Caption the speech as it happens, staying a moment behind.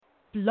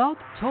Blog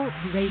Talk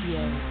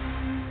Radio.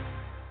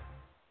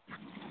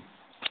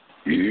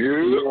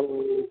 Yeah.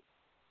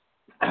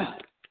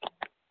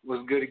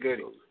 What's goody?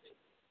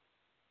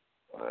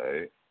 All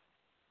right.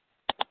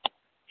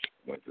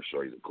 Went to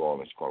show you the call,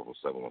 and it's call from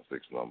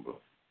 716 number.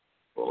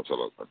 Well,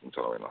 I can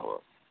tell her right now.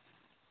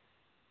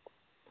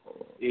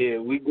 Yeah,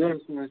 we good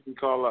as soon as you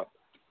call up.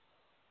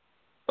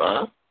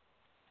 Huh?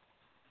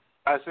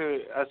 I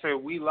said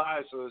we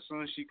live, so as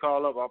soon as she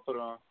call up, I'll put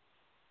her on.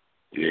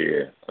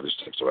 Yeah, I just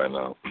texted her right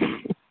now.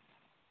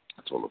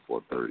 I told her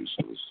 4:30,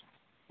 so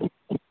it's...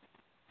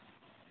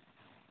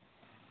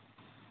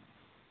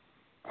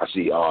 I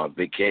see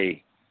Big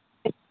K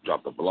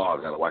dropped a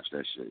blog. I gotta watch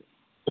that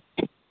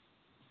shit.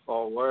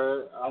 Oh,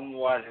 word? I'm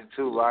watching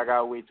too, but I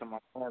gotta wait till my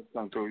friends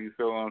come through. You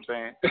feel what I'm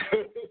saying?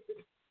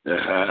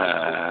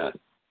 Yeah.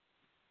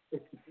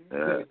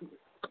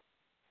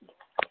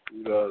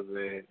 You know what I'm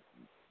saying?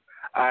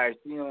 All right,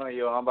 see you on,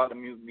 yo. I'm about to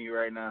mute me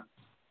right now.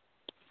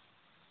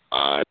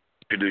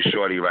 Introduce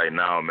Shorty right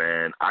now,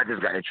 man. I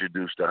just got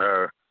introduced to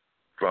her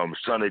from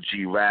Son of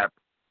G Rap,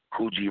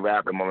 Cool G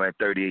Rap, and my man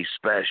 38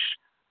 Special.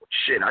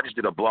 Shit, I just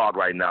did a blog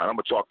right now, and I'm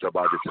going to talk to her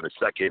about this in a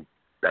second,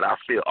 that I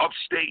feel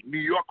upstate New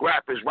York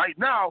rappers right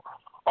now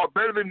are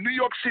better than New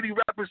York City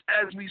rappers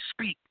as we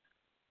speak.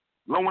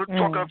 I want to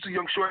talk up to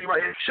young Shorty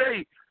right here.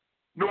 Shay,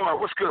 Noir,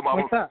 what's good,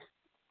 mama?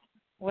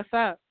 What's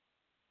up?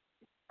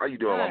 How you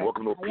doing, mama?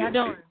 Welcome to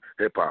PSA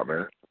Hip Hop,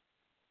 man.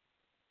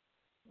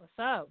 What's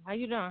up? How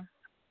you doing?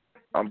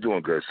 I'm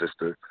doing good,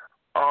 sister.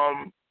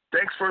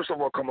 Thanks, first of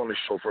all, come on the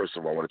show. First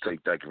of all, I want to tell you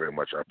thank you very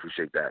much. I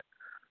appreciate that.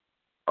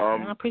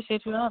 I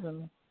appreciate you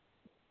having me.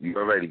 You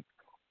already.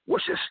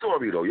 What's your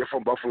story, though? You're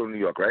from Buffalo, New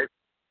York, right?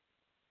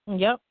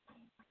 Yep.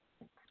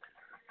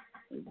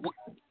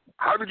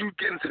 How did you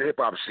get into the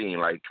hip-hop scene?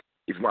 Like,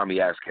 if you mind me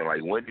asking,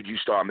 like, when did you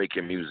start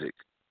making music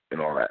and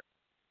all that?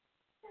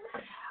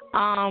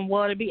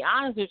 Well, to be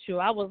honest with you,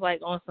 I was, like,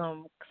 on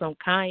some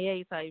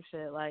Kanye type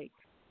shit. Like,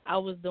 I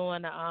was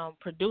doing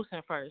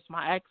producing first.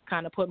 My ex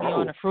kind of put me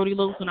on the Fruity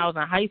Loops when I was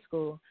in high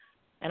school,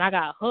 and I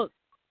got hooked,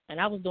 and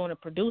I was doing the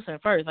producing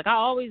first. Like, I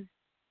always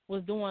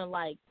was doing,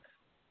 like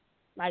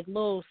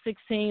little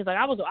 16s. Like,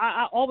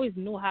 I always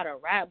knew how to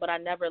rap, but I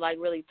never, like,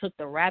 really took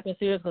the rapping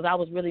serious because I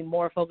was really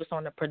more focused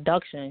on the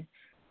production,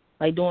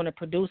 like, doing the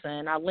producing.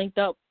 And I linked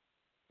up,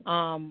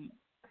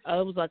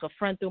 it was, like, a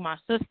friend through my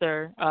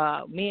sister.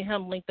 Me and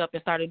him linked up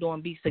and started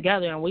doing beats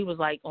together, and we was,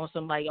 like, on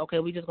some, like, okay,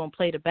 we just going to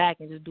play the back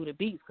and just do the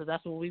beats because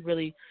that's what we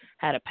really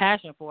had a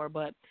passion for.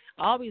 But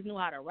I always knew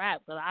how to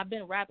rap because I've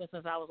been rapping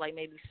since I was, like,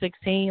 maybe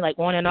 16, like,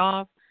 on and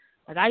off.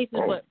 Like, I used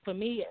to, but for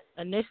me,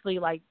 initially,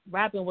 like,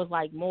 rapping was,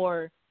 like,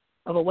 more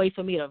of a way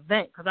for me to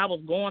vent because I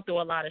was going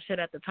through a lot of shit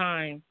at the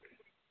time.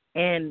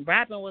 And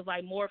rapping was,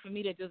 like, more for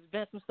me to just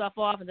vent some stuff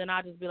off, and then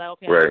I'd just be like,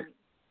 okay, right.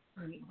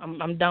 I'm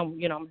done,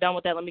 I'm done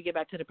with that. Let me get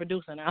back to the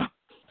producer now.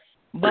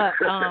 But,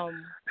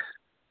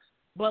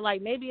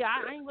 like, maybe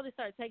I ain't really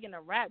started taking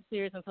the rap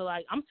serious until,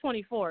 like, I'm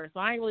 24, so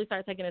I ain't really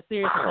started taking it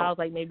serious until I was,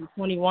 like, maybe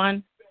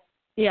 21.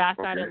 Yeah, I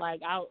started,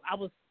 like, I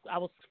was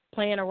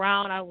playing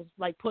around. I was,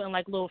 like, putting,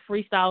 like, little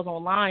freestyles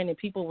online, and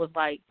people was,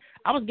 like,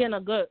 I was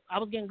getting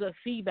good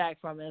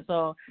feedback from it.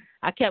 So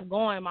I kept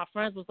going. My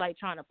friends was, like,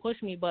 trying to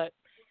push me, but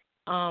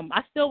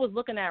I still was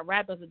looking at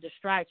rap as a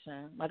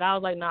distraction. Like, I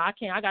was like, nah, I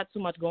can't. I got too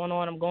much going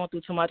on. I'm going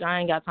through too much. I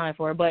ain't got time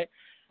for it. But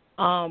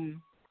I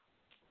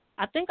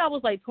think I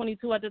was, like,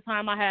 22 at the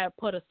time. I had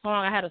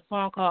a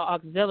song called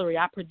Auxiliary.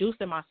 I produced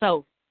it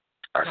myself.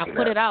 I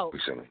put it out,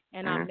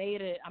 and I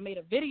made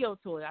a video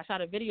to it. I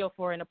shot a video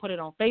for it and I put it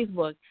on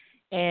Facebook.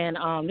 And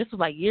this was,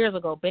 like, years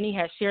ago. Benny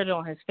had shared it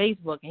on his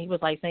Facebook, and he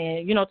was, like,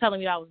 saying, telling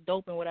me that I was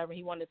dope and whatever.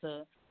 He wanted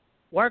to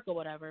work or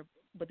whatever.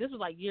 But this was,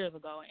 like, years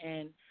ago.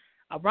 And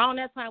around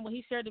that time when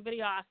he shared the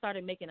video, I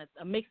started making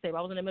a mixtape.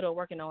 I was in the middle of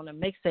working on a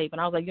mixtape,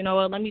 and I was like, you know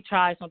what, let me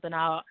try something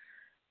out.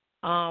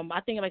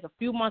 I think, like, a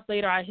few months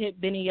later, I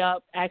hit Benny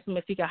up, asked him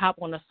if he could hop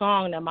on the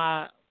song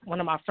that one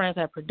of my friends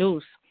had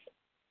produced.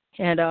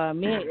 And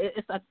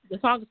the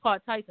song is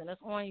called Tyson. That's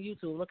on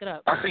YouTube. Look it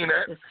up. I seen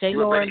that. It's Shay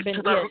Noir and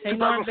Benny. Yeah, Shay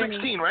Noir and Benny.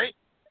 2016, right?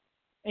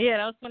 Yeah,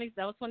 that was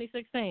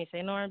 2016.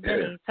 Shay Noir and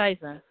Benny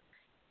Tyson.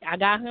 I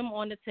got him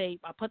on the tape.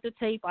 I put the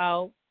tape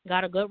out,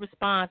 got a good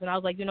response, and I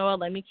was like, you know what?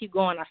 Let me keep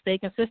going. I stayed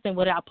consistent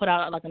with it. I put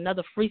out, like,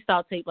 another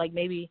freestyle tape, like,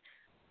 maybe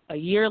a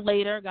year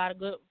later. Got a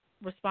good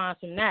response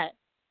from that.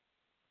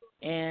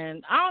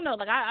 And I don't know,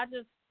 like, I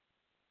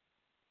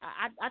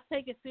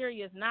take it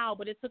serious now,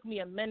 but it took me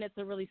a minute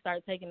to really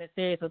start taking it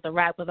serious with the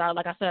rap because,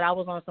 like I said, I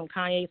was on some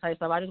Kanye type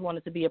stuff. I just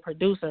wanted to be a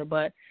producer,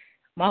 but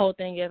my whole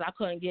thing is I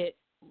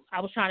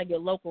was trying to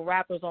get local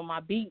rappers on my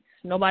beats.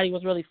 Nobody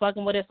was really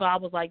fucking with it, so I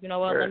was like, you know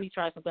what, let me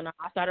try something.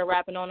 I started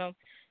rapping on them,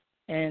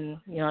 and,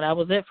 that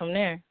was it from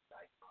there.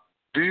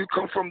 Do you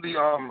come from the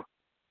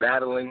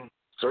battling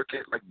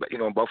circuit, like,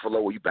 in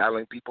Buffalo, were you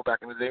battling people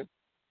back in the day?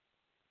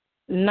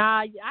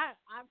 Nah, I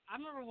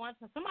remember once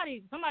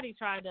somebody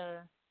tried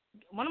to.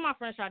 One of my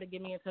friends tried to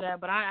get me into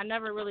that, but I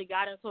never really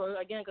got into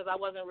it again because I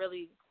wasn't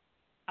really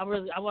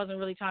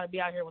trying to be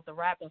out here with the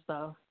rap and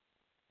stuff.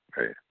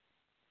 Hey.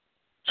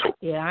 So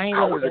yeah, I ain't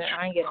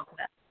getting into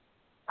that.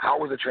 how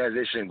was the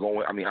transition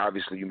going? I mean,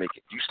 obviously do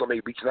you still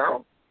make beats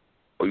now,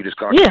 or you just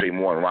concentrate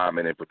more on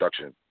rhyming and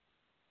production?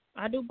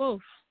 I do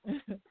both.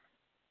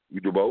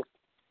 You do both?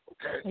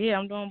 Okay. Yeah,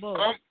 I'm doing both.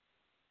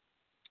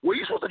 Were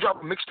you supposed to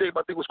drop a mixtape?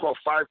 I think it was called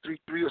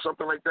 533 or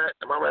something like that.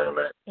 Am I right on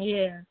that?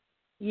 Yeah.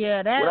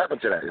 That. What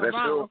happened to that? Is that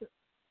still?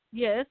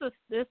 Yeah,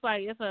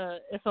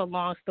 it's a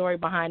long story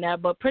behind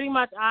that, but pretty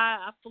much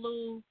I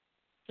flew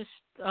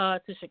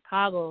to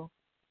Chicago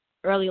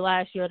early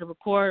last year to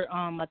record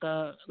I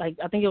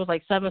think it was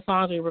like 7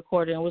 songs we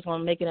recorded, and we was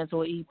gonna make it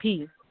into an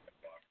EP.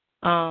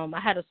 I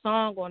had a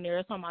song on there.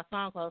 It's on my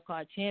SoundCloud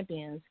called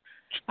Champions.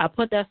 I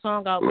put that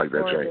song out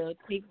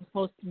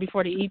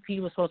before the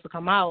EP was supposed to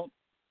come out,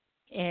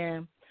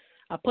 and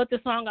I put the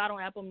song out on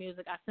Apple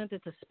Music. I sent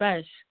it to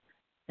Spesh,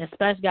 and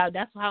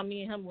that's how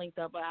me and him linked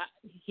up.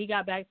 He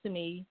got back to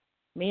me.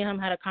 Me and him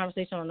had a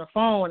conversation on the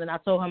phone, and I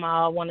told him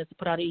I wanted to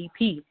put out an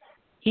EP.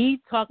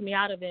 He talked me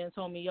out of it and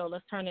told me, yo,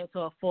 let's turn it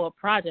into a full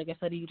project.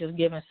 Instead of you just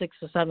giving 6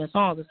 or 7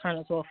 songs, let's turn it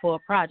into a full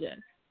project.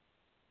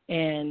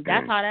 And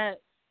that's how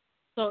that.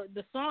 So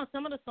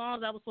some of the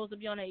songs that was supposed to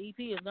be on the EP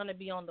is going to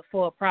be on the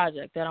full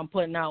project that I'm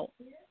putting out,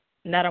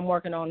 and that I'm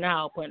working on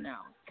now, putting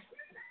out.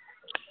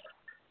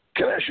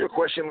 Can I ask you a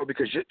question?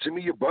 Because to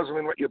me, you're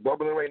bubbling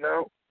right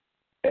now,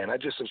 and I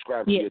just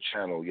subscribed to your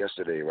channel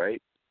yesterday,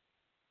 right?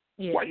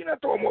 Yeah. Why you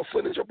not throwing more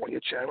footage up on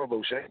your channel,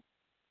 though, Shay?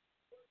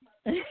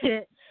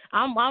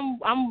 I'm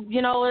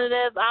you know what it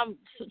is.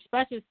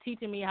 Spesh is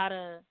teaching me how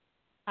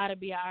to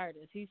be an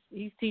artist.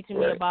 He's teaching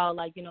me about,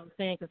 like, you know,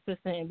 staying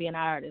consistent and being an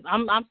artist.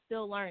 I'm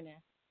still learning.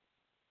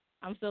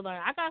 I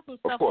got some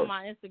stuff on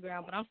my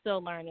Instagram, but I'm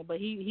still learning. But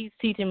he's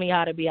teaching me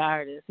how to be an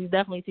artist. He's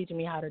definitely teaching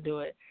me how to do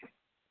it.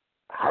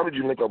 How did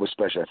you link up with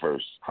Spesh at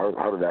first? How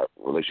did that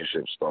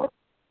relationship start?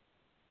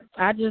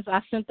 I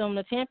sent them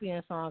the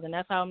Champion song, and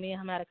that's how me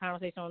and him had a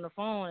conversation on the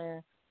phone.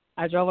 And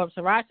I drove up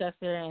to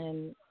Rochester,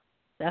 and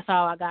that's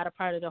how I got a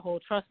part of the whole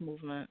Trust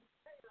movement.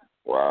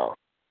 Wow.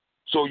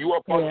 So you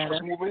are part of the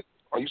Trust movement?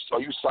 Are you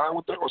signed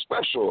with them or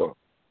Special?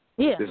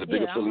 Yeah. There's a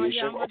big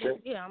affiliation?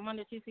 I'm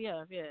under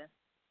TCF, yeah.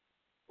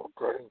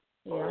 Okay.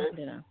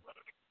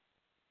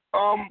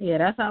 Yeah,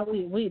 that's how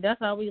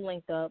we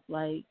linked up.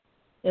 Like,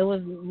 it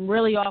was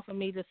really off of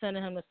me just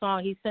sending him the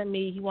song. He told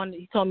me he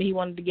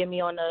wanted to get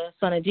me on the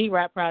Son of G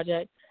Rap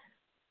project,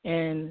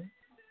 and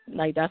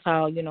like that's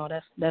how, you know,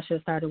 that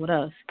shit started with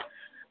us.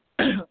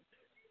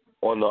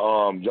 On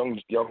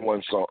the Young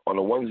Ones song, on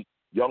the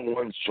Young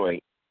Ones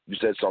joint, you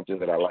said something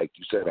that I liked.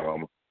 You said,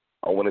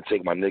 I want to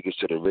take my niggas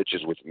to the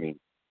riches with me,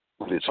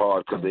 but it's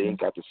hard because they ain't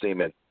got the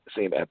same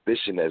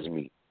ambition as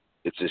me.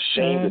 It's a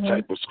shame the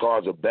type of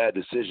scars a bad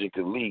decision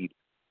could lead.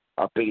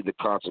 I paid the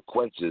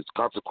consequences,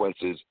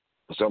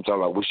 but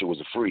sometimes I wish it was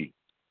free.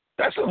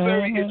 That's a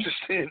very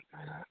interesting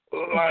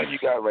line you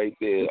got right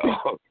there.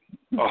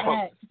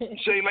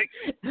 Shay, like,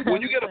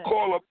 when you get a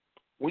call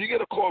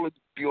to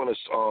be on a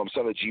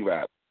Son of G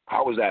Rap,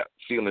 how was that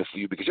feeling for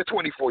you? Because you're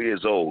 24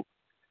 years old,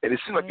 and it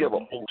seems like you have a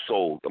whole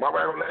soul. Am I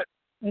right on that?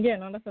 Yeah,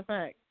 no, that's a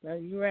fact.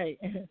 You're right.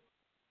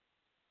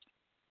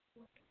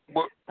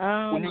 But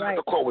when you got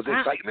the call, was it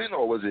excitement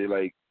or was it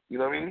like, you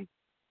know what I mean?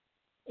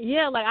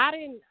 Yeah, like I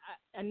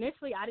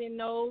didn't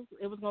know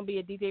it was going to be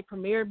a DJ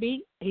Premier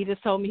beat. He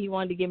just told me he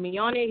wanted to get me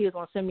on it. He was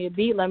going to send me a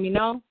beat, let me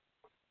know.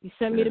 He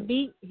sent me the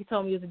beat. He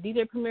told me it was a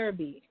DJ Premier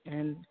beat.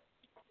 And,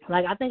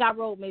 like, I think I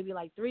wrote maybe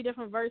like 3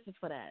 different verses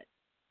for that.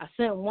 I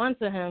sent one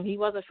to him. He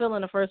wasn't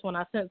feeling the first one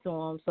I sent to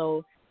him.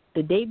 So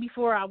the day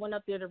before I went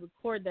up there to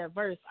record that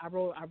verse, I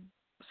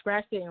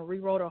scratched it and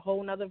rewrote a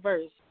whole nother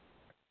verse.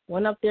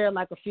 Went up there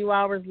like a few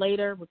hours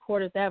later,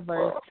 recorded that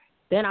verse.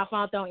 Then I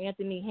found out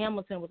Anthony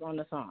Hamilton was on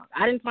the song.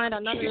 I didn't find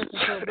out none of this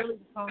until really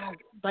the song,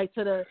 like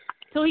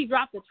till he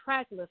dropped the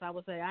track list. I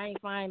would say I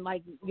ain't find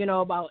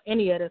about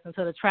any of this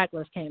until the track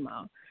list came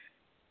out.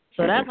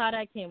 So that's how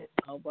that came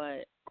out.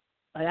 But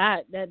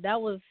like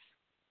that was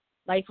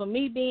like, for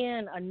me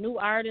being a new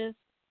artist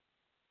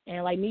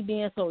and like me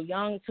being so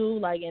young too,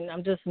 like, and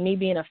I'm just me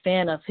being a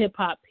fan of hip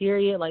hop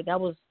period. Like that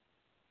was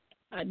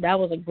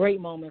a great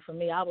moment for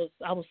me. I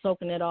was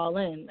soaking it all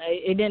in.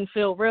 It didn't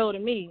feel real to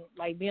me.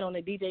 Like being on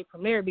the DJ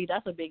Premier beat,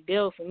 that's a big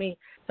deal for me,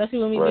 especially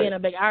with me being a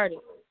big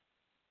artist.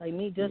 Like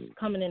me just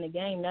coming in the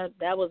game,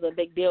 that was a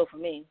big deal for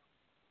me.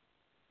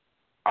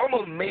 I'm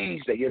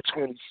amazed that you're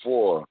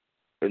 24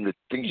 and the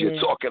things you're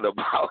talking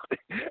about.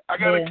 I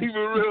gotta keep it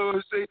real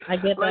and say, I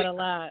get that a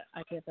lot.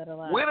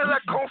 Where did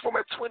that come from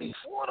at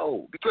 24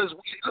 though? Because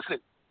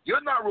listen,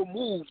 you're not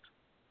removed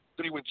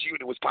 3 when G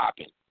when it was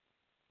popping.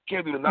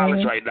 Can't do the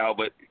knowledge right now,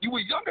 but you were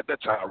young at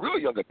that time,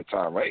 really young at the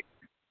time, right?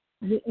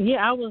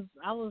 Yeah, I was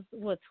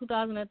what,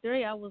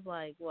 2003? I was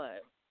like,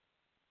 what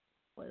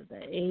is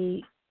that,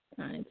 8,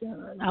 9,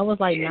 10? I was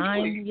like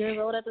 9 years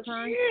old at the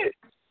time. Yeah.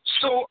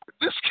 So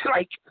this,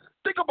 like,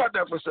 think about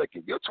that for a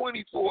second. You're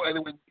 24,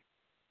 and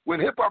when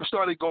hip hop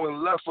started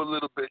going left a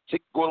little bit,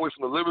 going away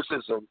from the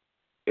lyricism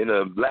in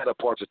the latter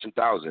parts of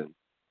 2000,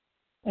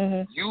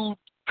 you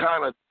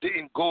kind of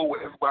didn't go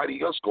where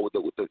everybody else go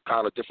with the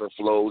kind of different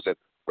flows and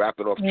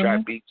rapping off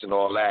trap beats and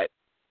all that,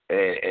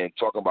 and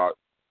talking about,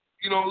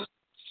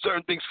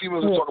 certain things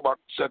females will talk about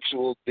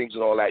sexual things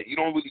and all that. You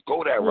don't really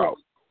go that route.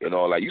 You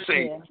know, like you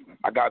say,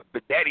 I got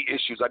the daddy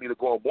issues. I need to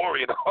go on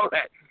Maury and all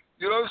that.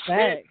 You know what I'm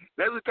saying?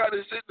 That's the kind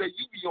of shit that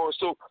you be on.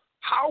 So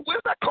where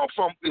did that come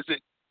from? Is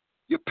it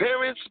your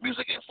parents'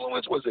 music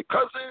influence? Was it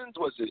cousins?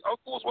 Was it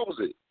uncles? What was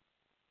it?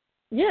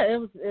 Yeah, it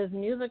was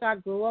music I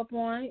grew up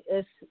on.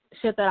 It's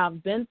shit that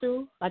I've been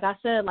through. Like I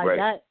said, like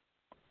that.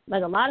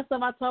 Like a lot of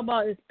stuff I talk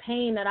about is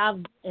pain that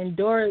I've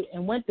endured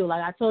and went through.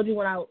 Like I told you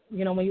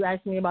when you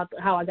asked me about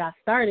how I got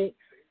started,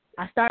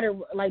 I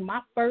started like when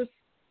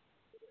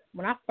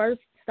I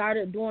first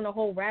started doing the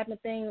whole rapping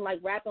thing, like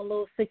rapping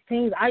little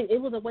 16s.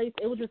 It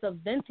was just a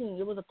venting.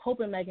 It was a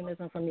coping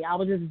mechanism for me. I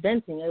was just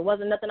venting. It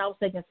wasn't nothing I was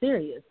taking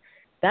serious.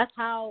 That's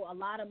how a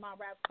lot of my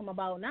raps come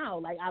about now.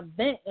 Like I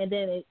vent, and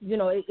then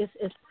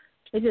it's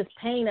just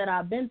pain that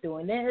I've been through,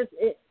 and then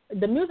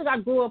the music I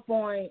grew up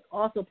on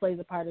also plays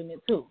a part in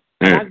it too.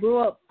 I grew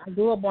up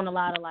on a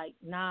lot of like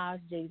Nas,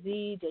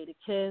 Jay-Z,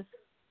 Jadakiss.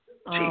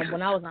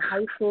 When I was in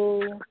high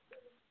school,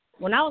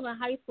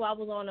 I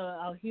was on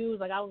a huge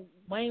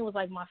Wayne was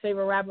like my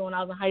favorite rapper when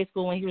I was in high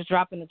school when he was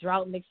dropping the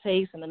Drought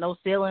mixtapes and the No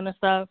Ceiling and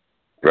stuff.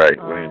 Right,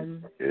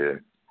 Wayne. Yeah.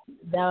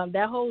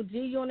 That whole G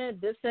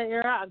Unit, this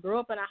era, I grew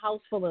up in a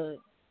house full of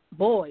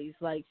boys.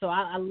 Like so,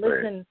 I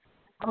listened. Right.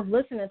 I was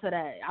listening to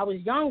that. I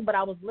was young, but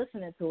I was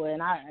listening to it,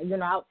 and I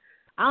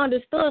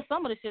understood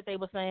some of the shit they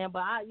were saying,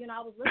 but I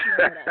was listening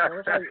to that. So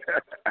it's like,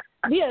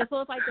 so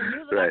it's like the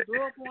music I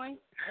grew up on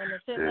and the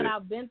shit that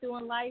I've been through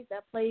in life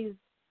that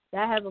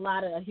has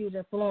a huge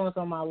influence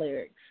on my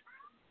lyrics.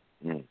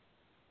 Mm.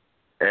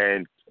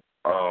 And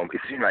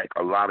it seemed like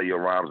a lot of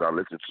your rhymes I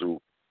listened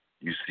to,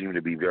 you seem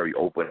to be very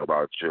open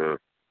about your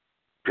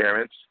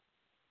parents.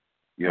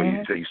 You know,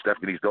 you say you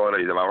Stephanie's daughter.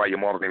 Am I right? Your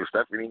mom's name is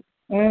Stephanie.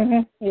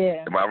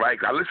 Yeah. Am I right?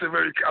 I listen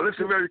very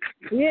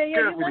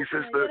carefully,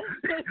 sister.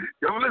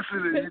 I'm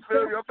listening. You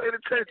feel me? I'm paying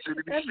attention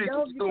to the shit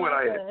you're doing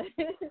out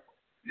here.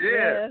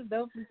 Yeah. That's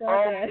dope.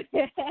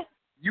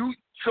 You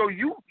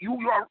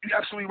are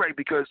absolutely right,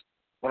 because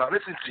when I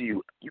listen to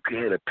you, you can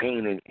hear the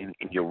pain in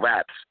your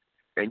raps,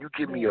 and you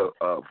give me a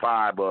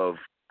vibe of,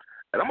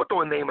 and I'm gonna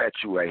throw a name at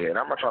you right here, and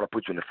I'm not trying to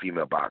put you in the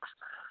female box.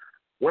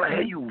 When I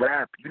hear you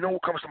rap, you know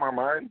what comes to my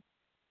mind?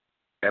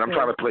 And I'm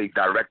trying to play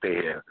director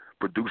here,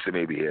 producer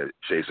maybe here,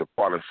 Shay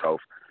support himself.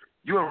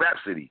 You in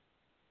Rhapsody.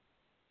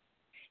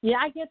 Yeah,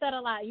 I get that a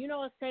lot. You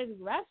know what's crazy?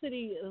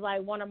 Rhapsody is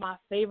like one of my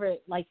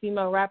favorite like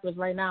female rappers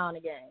right now in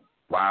the game.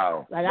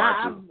 Wow. Like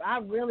I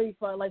really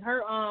felt like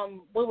her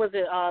what was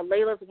it,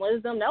 Layla's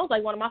Wisdom? That was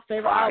like one of my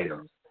favorite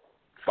albums.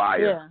 Fire.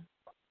 Yeah.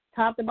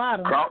 Top to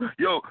bottom.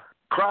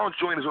 Crown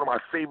Joint is one of my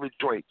favorite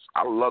joints.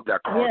 I love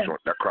that Crown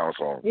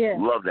song. Yeah.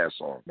 Love that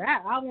song.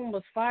 That album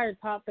was fire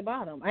top to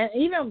bottom. And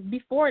even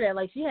before that,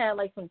 like she had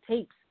like some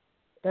tapes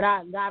that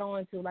I got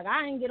onto. Like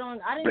I didn't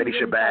Betty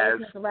really start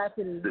listening to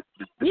Rhapsody. The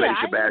Betty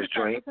Shabazz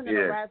joint. To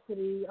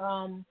Rhapsody,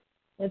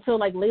 until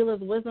like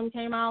Layla's Wisdom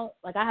came out.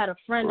 Like I had a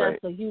friend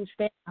that's a huge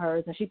fan of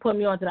hers, and she put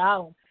me onto the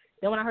album.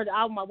 Then when I heard the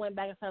album, I went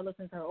back and started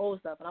listening to her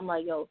old stuff, and I'm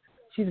like, yo,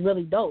 she's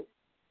really dope.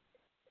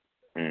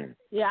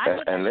 Yeah, I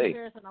get that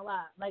comparison a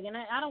lot. Like, and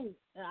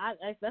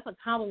that's a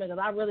compliment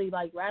because I really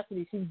like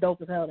Rhapsody. She's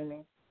dope as hell to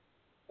me.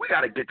 We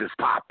gotta get this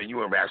pop, and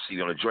you and Rhapsody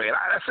on the joint.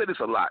 I said this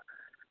a lot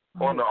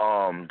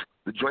on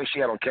the joint she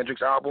had on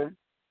Kendrick's album.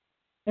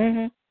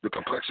 The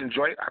Complexion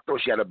joint. I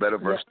thought she had a better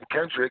verse than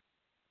Kendrick.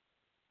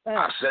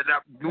 I said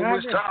that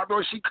numerous times. I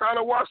thought she kind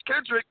of watched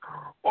Kendrick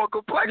on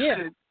Complexion.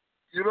 Yeah.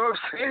 You know what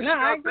I'm saying?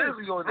 No, she got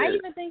busy on there.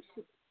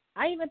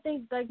 I even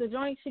think like the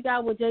joint she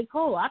got with J.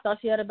 Cole. I thought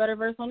she had a better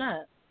verse on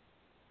that.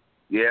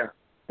 Yeah.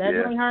 That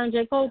joint her and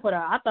J. Cole put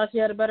out. I thought she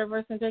had a better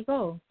verse than J.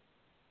 Cole.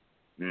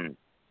 Is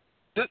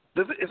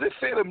it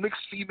fair to mix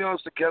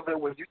females together?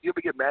 When you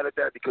ever get mad at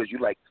that because you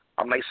like,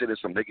 I'm nicer than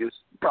some niggas?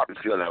 You probably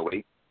feel that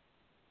way.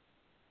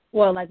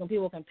 Well, like when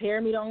people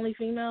compare me to only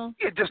females?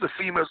 Yeah, just the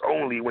females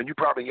only. When you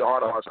probably in your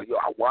heart of hearts like, yo,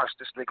 I watched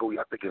this nigga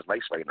I think is nice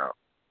right now.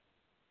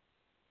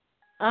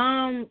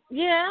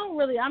 Yeah, I don't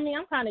really. I mean,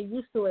 I'm kind of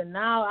used to it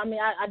now. I mean,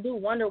 I do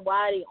wonder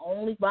why they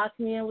only box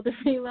me in with the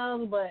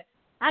females, but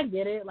I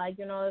get it. Like,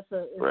 you know, it's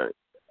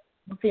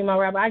a female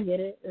rapper. I get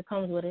it. It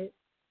comes with it.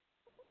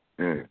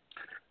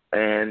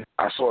 And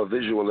I saw a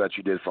visual that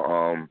you did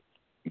for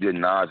you did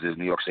Nas's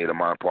New York State of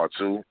Mind Part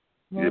 2.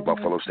 You did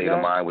Buffalo State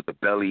of Mind with the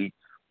belly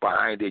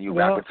behind it. And you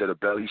rapping to the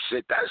belly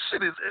shit. That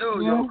shit is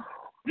ill, yo.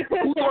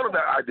 Who thought of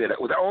that idea?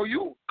 Was that all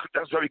you?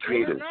 That's very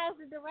creative. Nas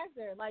the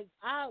director. Like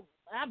I've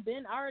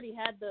already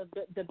had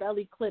the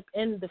belly clip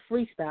in the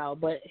freestyle,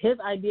 but his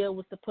idea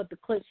was to put the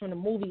clips from the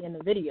movie in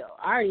the video.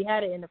 I already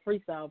had it in the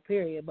freestyle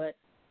period, but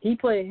his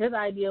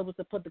idea was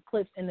to put the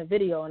clips in the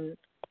video, and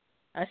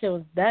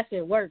that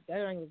shit worked.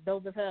 That thing was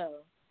dope as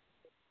hell.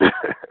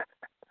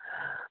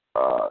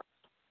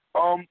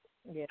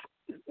 Yeah.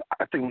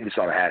 I think we need to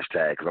start a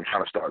hashtag because I'm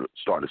trying to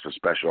start this for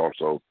special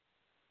also.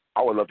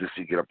 I would love to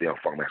see you get up there on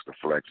Funkmaster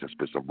Flex and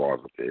spit some bars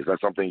up there. Is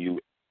that something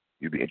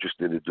you'd be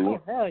interested to do?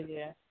 Oh, hell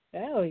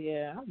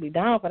yeah. I'll be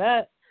down for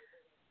that.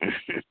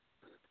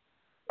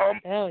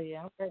 Hell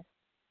yeah. Okay.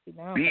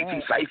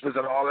 BET ciphers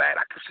and all that.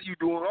 I can see you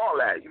doing all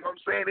that. You know what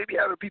I'm saying? They be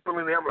having people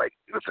in there. I'm like,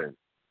 listen,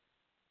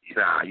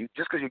 you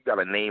just because you got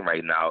a name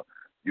right now,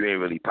 you ain't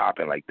really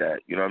popping like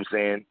that. You know what I'm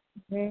saying?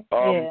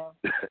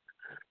 Mm-hmm.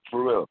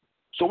 For real.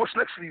 So what's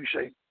next for you,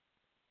 Shay?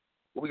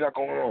 What we got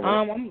going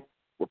on?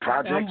 What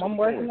projects? I'm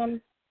working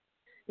on.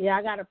 Yeah,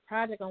 I got a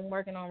project I'm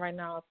working on right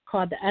now. It's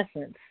called The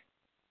Essence.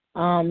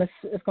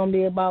 It's gonna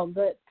be about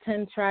good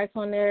 10 tracks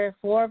on there.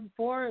 Four,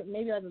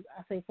 maybe I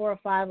say 4 or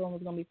 5 of them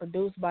is gonna be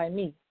produced by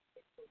me.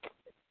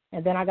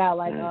 And then I got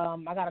I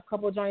got a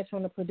couple joints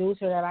from the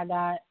producer that I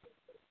got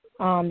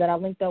that I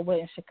linked up with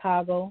in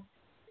Chicago.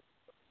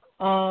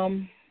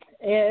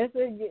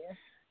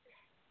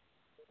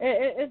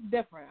 It's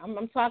different.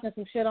 I'm talking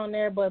some shit on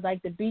there, but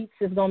like the beats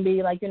is gonna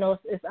be like,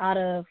 it's out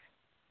of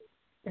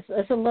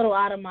it's a little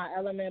out of my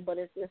element, but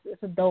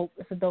it's a dope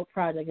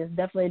project. It's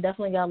definitely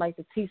got like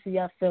the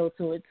TCF feel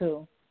to it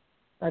too.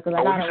 Like, when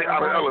you say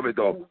out of element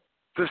though,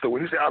 sister,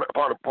 when you say out of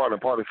part of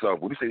stuff,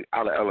 when you say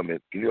out of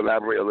element, can you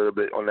elaborate a little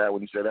bit on that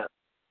when you say that?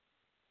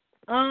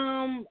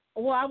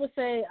 Well, I would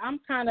say I'm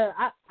kind of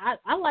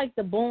I like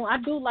the boom. I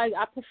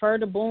prefer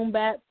the boom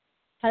bap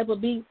type of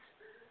beats,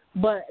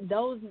 but a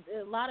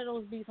lot of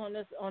those beats on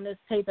this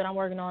tape that I'm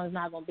working on is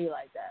not gonna be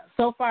like that.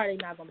 So far, they're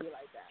not gonna be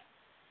like that.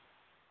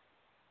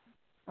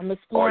 I'm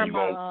exploring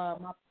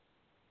I'm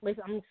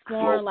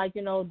exploring like,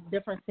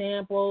 different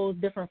samples,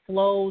 different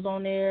flows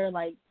on there,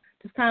 like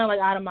just kind of like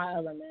out of my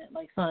element,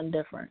 like something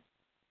different.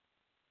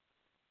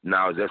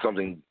 Now, is that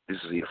something? This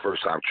is your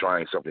first time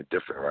trying something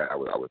different, right? I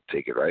would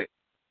take it, right?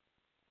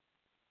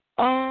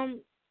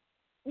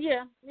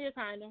 Yeah,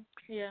 kind of,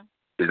 yeah.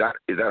 Is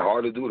that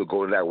hard to do, to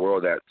go in that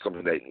world, that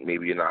something that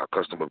maybe you're not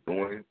accustomed to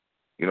doing?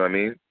 You know what I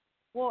mean?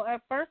 Well,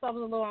 at first I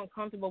was a little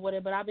uncomfortable with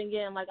it, but I've been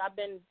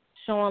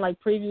showing like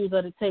previews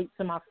of the tape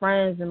to my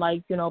friends and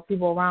like,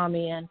 people around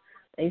me, and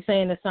they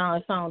saying it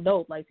sound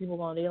dope. Like they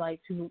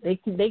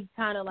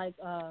kind of like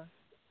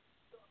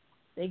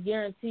they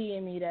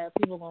guaranteeing me that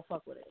people gonna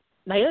fuck with it.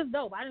 Like, it's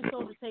dope. I didn't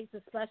show the tape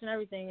to Splash and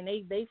everything, and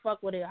they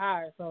fuck with it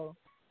hard. So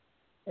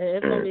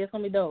it's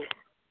gonna be dope.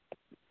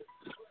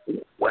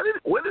 What is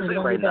it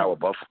right now with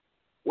Buffalo?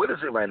 What is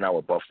it right now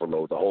with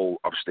Buffalo? The whole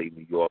upstate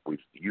New York with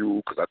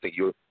you, because I think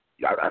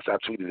I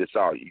tweeted this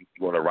out. You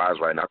on the rise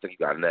right now. I think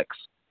you got next.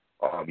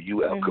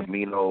 You, El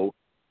Camino,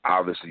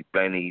 obviously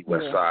Benny,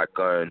 Westside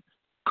Gun,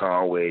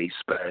 Conway,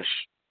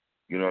 Spesh.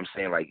 You know what I'm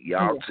saying? Like,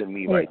 y'all to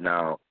me right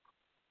now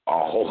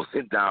are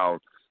holding down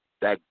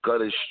that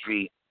gutter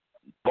street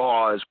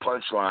bars,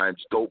 punchlines,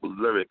 dope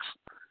lyrics,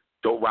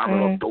 dope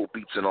rhyming up dope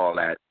beats and all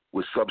that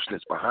with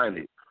substance behind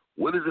it.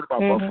 What is it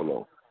about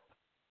Buffalo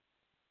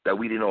that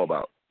we didn't know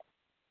about?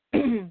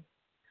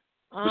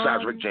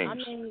 Besides Rick James. I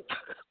mean,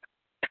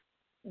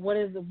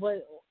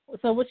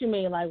 so what you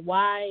mean? Like,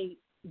 why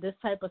this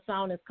type of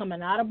sound is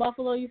coming out of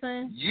Buffalo, you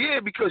saying? Yeah,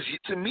 because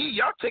to me,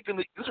 y'all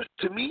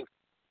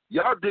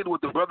y'all did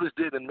what the brothers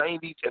did in the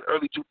 90s and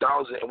early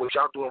 2000s, and what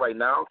y'all doing right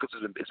now, because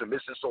it's been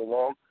missing so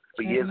long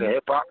for years in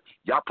hip-hop,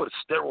 y'all put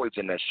steroids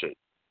in that shit.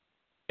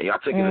 And y'all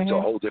taking it to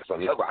a whole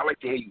different level. I like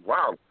to hear you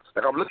rhyme.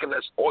 Like, I'm looking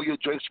at all your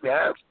joints you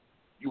have.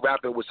 You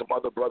rapping with some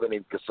other brother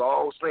named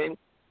Gasol thing.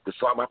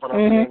 Gasol, am I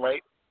pronouncing his name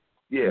right?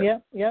 Yeah.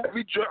 Yeah.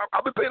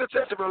 I've been paying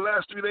attention for the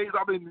last 3 days.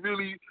 I've been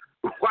really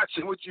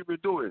watching what you've been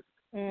doing.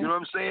 You know what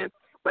I'm saying?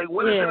 Like,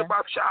 what is it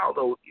about y'all,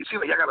 though? You see,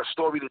 like, y'all got a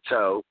story to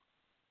tell,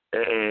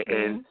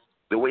 and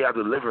the way y'all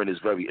delivering is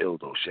very ill,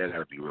 though. Shan, I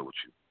gotta be real with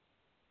you.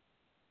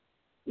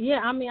 Yeah,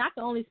 I mean, I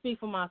can only speak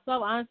for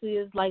myself. Honestly,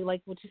 it's like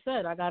what you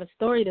said. I got a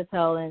story to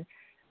tell, and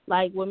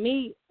like with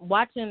me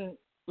watching,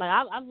 like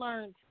I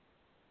learned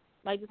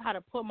like just how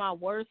to put my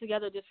words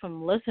together just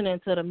from listening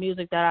to the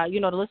music that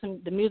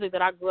the music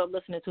that I grew up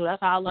listening to.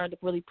 That's how I learned to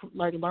really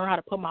learn how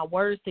to put my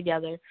words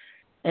together.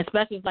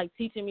 Especially like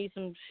teaching me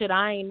some shit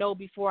I ain't know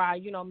before I,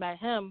 met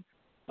him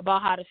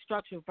about how to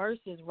structure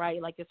verses, right?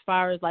 Like, as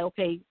far as like,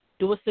 okay,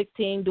 do a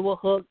 16, do a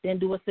hook, then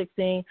do a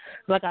 16.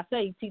 Like I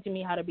say, he's teaching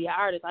me how to be an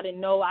artist. I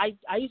didn't know. I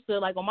used to,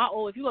 like, on my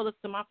old, if you go listen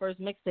to my first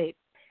mixtape,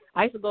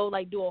 I used to go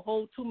like do a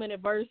whole 2-minute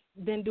verse,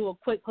 then do a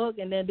quick hook,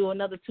 and then do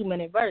another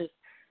 2-minute verse.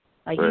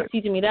 Like, he's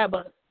teaching me that,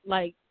 but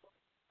like,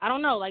 I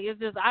don't know. Like, it's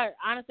just,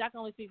 honestly, I can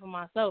only speak for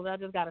myself. I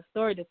just got a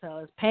story to tell.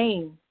 It's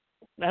pain.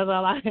 That's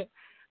all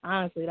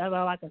honestly, that's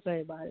all I can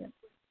say about it.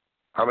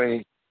 How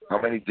many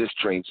diss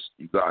trains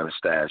you got in the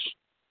stash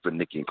for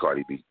Nicki and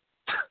Cardi B?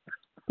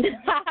 I'm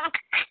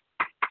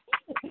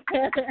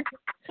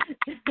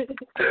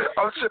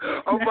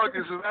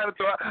fucking so I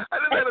just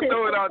had to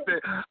throw it out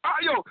there.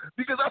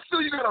 Because I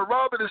feel you got a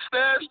rob in the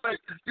stash. Like,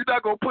 you're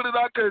not gonna put it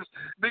out because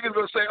niggas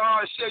gonna say, "Oh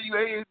shit, you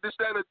hate this,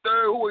 that, and the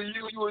third. Who are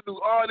you? You a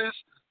new artist?"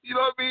 You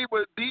know what I mean?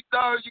 But deep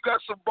down, you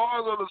got some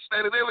bars on the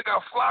stand, and they look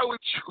how fly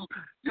with you.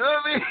 You know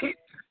what I mean?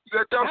 You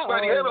got to throw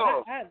somebody's head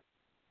off.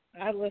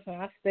 I listen.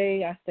 I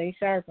stay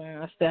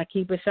sharpened. I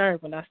keep it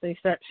sharp, and I stay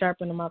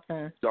sharpening my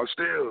pen. Y'all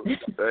still,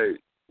 hey,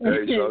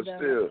 y'all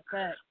still.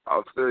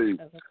 I'll tell you.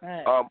 That's a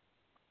fact.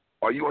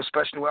 Are you on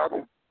special new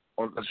album?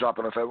 That's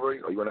dropping in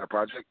February. Are you on that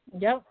project?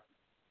 Yep.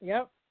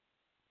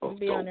 Oh,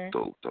 be on there.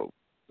 Dope.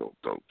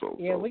 Dope.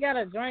 Yeah, we got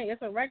a joint.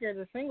 It's a record.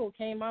 The single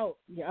came out.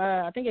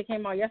 I think it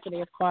came out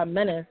yesterday. It's called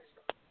Menace.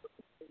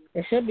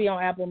 It should be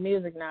on Apple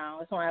Music now.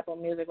 It's on Apple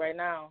Music right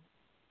now.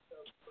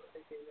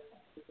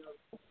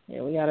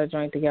 Yeah, we got a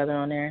joint together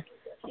on there.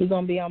 He's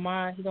gonna be on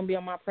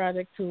my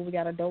project too. We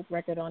got a dope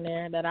record on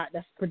there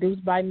that's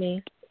produced by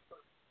me.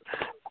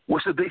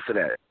 What's the date for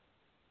that?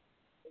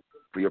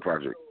 For your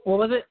project? What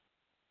was it?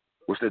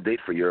 What's the date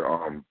for your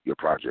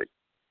project?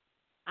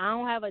 I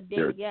don't have a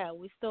date yet.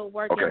 We still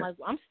working. Okay. Like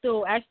I'm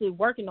still actually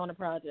working on the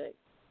project.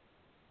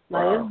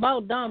 Like Wow. it's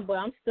about done, but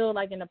I'm still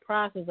like in the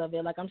process of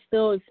it. Like I'm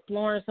still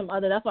exploring some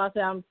other. That's why I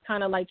say I'm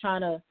kind of like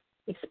trying to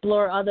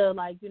explore other,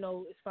 like, you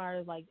know, as far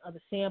as like other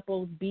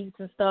samples, beats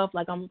and stuff.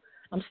 Like I'm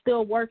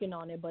still working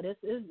on it, but it's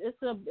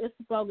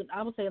about,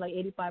 I would say like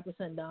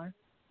 85% done.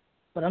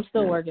 But I'm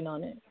still working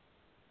on it.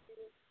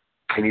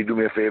 Can you do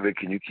me a favor?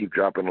 Can you keep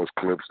dropping those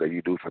clips that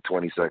you do for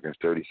 20 seconds,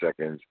 30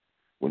 seconds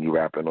when you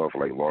rapping off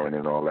like Lauren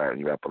and all that, and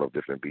you rapping off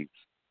different beats?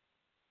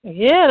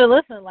 Yeah,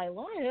 listen, like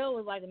Lauryn Hill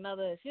was like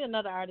another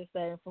artist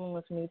that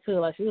influenced me too.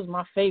 Like she was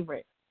my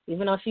favorite,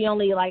 even though she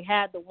only like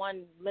had the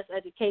one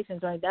Miseducation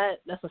joint.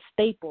 That's a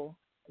staple.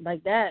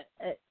 Like that,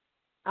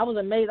 I was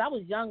amazed. I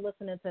was young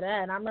listening to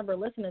that, and I remember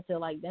listening to it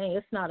like, dang,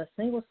 it's not a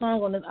single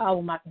song on this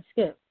album I can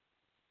skip.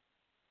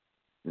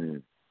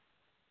 Mm.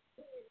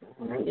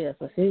 Yeah,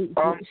 so she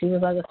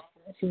was like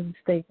she was a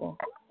staple.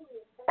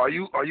 Are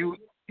you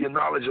your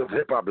knowledge of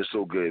hip hop is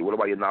so good? What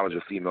about your knowledge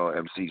of female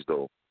MCs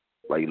though?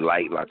 Like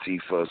Light,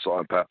 Latifah, Salt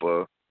and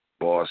Pepper,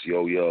 Boss,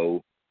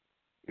 Yo-Yo,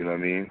 you know what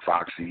I mean?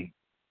 Foxy.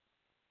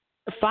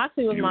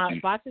 Foxy was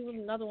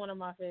another one of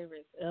my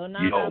favorites.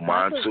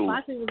 Mine too.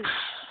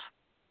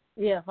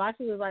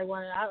 Foxy was like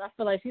one. I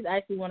feel like she's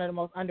actually one of the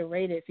most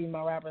underrated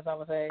female rappers, I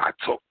would say.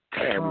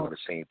 Damn, we're on the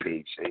same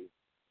page, Shay.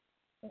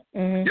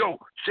 Mm-hmm. Yo,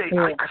 Shay,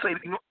 yeah. I say,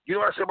 you know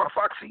what I say about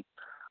Foxy?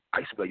 I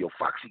used to be like, yo,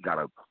 Foxy got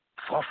a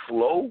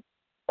flow.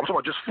 I'm talking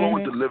about just flow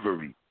and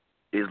delivery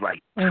is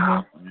like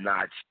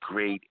top-notch,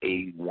 grade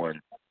A1.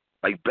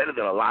 Like, better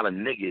than a lot of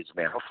niggas,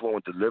 man. Her flow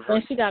and delivery.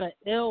 And she got an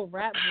ill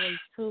rap voice,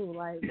 too.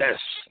 Like,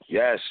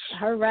 yes.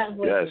 Her rap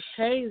voice is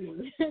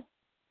crazy.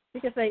 She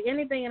can say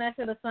anything and that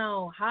shit will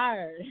sound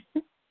hard.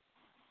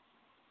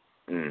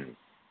 Right.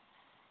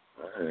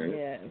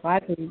 Yeah,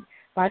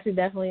 Foxy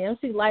definitely.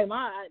 MC Light,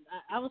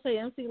 I would say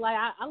MC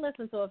Light. I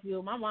listened to a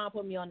few. My mom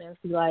put me on the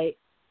MC Light.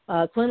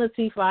 Queen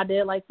Latifah, I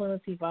did like Queen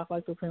Latifah. I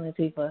fucked with Queen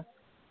Latifah.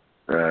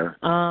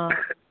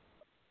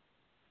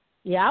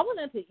 Yeah, I was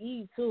into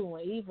Eve too.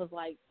 When Eve was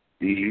like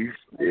Eve,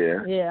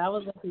 yeah. Yeah, I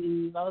was into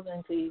Eve.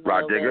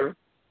 Rod Digger.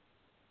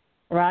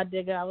 Rod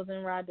Digger. I was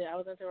into Rod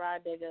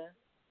Digger.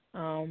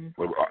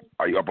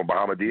 Are you up on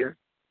Bahamadia?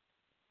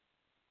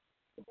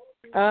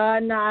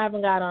 No, I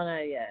haven't got on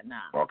that yet. No.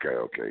 Okay,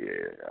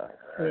 yeah.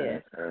 Yeah.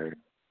 All right.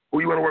 Who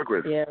you want to work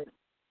with? Yeah.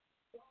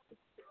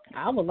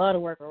 I would love to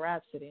work with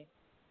Rhapsody.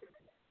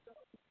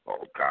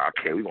 Oh God,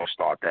 okay, we gonna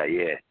start that,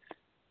 yeah.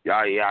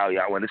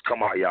 Y'all. When this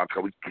come out, y'all,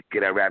 can we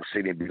get that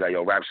Rhapsody and be like,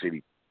 yo,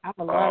 Rhapsody? I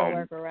would love to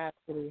work with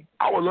Rhapsody.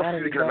 I would love for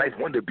you to get a Ninth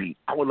Wonder beat.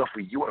 I would love for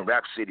you and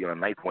Rhapsody on a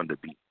Ninth Wonder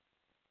beat.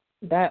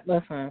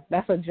 Listen,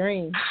 that's a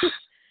dream.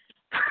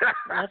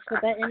 Let's put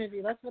that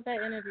energy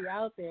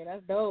out there.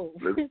 That's dope.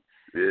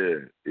 Yeah,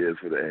 let's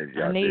put that energy out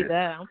there. I need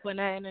that. I'm putting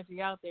that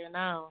energy out there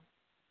now.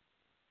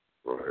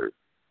 All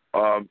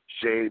right.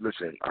 Shay,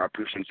 listen, I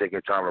appreciate you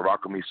taking time to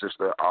rock with me,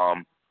 sister.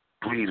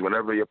 Please,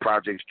 whenever your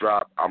projects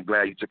drop, I'm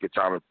glad you took your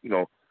time.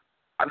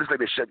 I just like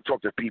to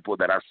talk to people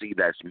that I see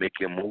that's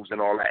making moves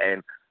and all that.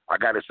 And I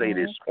got to say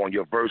this, on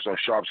your verse on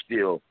Sharp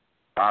Steel,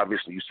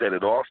 obviously you set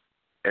it off,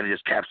 and it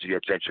just captured your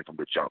attention from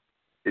the jump.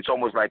 It's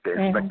almost like the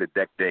Inspector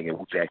Deck thing in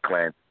Wu-Tang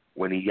Clan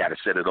when he had to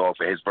set it off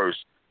in his verse.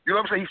 You know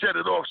what I'm saying? He set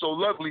it off so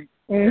lovely,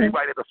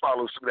 everybody had to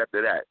follow suit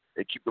after that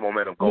and keep the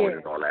momentum going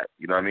and all that.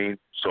 You know what I mean?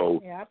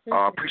 So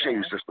I appreciate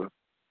you, sister.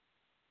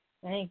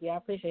 Thank you. I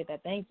appreciate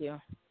that. Thank you.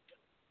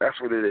 That's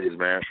what it is,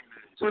 man.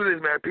 That's what it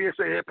is, man.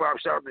 PSA Hip Hop,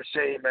 shout out to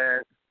Shay,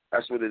 man.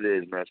 That's what it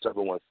is, man.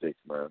 716,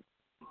 man.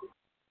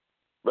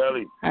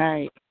 Belly.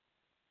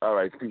 All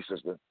right. Peace,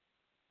 sister.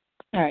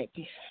 All right.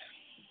 Peace.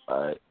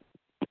 All right.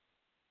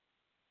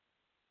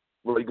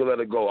 Well, you can let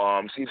it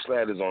go. See if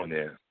Slander's on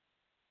there.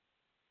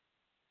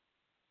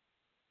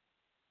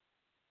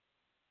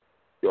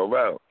 Yo,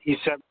 Rel. He's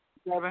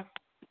 727?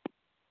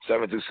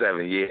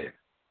 727, yeah.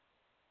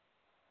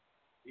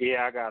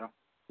 Yeah, I got him.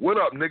 What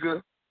up,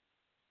 nigga?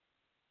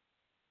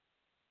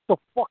 What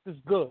the fuck is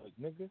good,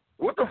 nigga?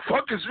 What the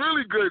fuck is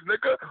really good,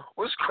 nigga?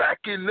 What's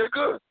cracking,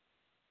 nigga?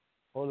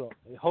 Hold on.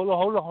 Ain't no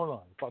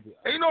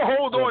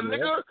hold on,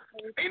 nigga.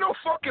 Ain't no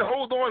fucking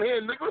hold on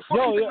here, nigga. What the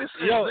fuck you think this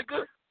is,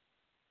 nigga?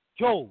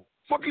 Yo.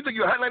 Fuck you think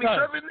you at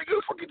 97, nigga? What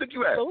the fuck you think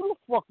you at? So who the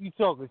fuck you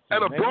talking to,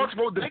 at a nigga? Bronx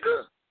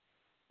bodega?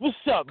 What's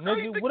up,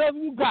 nigga? Whatever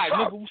you got,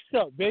 nigga. What's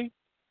up, babe?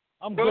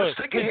 I'm good. Let's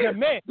take it here.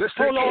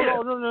 Hold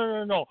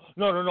on.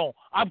 No.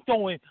 I'm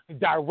throwing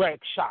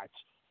direct shots.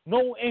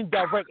 No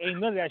indirect, ain't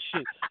none of that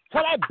shit.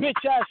 Tell that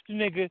bitch ass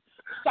nigga,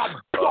 stop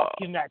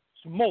ducking that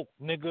smoke,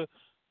 nigga.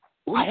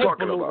 Who you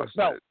talking about?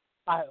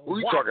 Who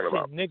you talking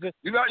about? Nigga.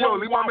 You got,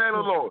 leave my man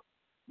alone.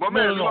 My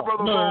man, leave my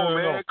brother alone,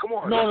 man. Come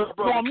on. No,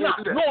 I'm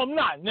not. No, I'm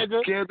not,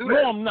 nigga. Can't do that.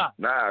 No, I'm not.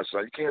 Nah,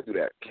 son, you can't do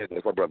that. Can't do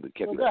that. That's my brother. You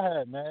can't do that. Go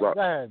ahead, man. Go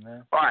ahead,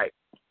 man. All right.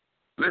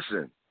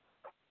 Listen.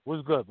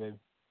 What's good, baby?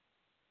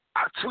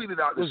 I tweeted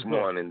out this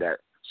morning that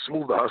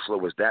Smooth the Hustler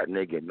was that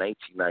nigga in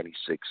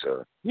 1996,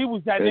 sir. He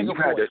was that nigga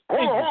for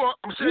Hold on.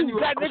 I'm setting you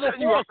up.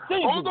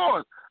 Hold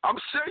on. I'm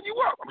setting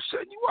you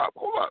up.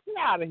 Hold up. Get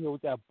out of here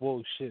with that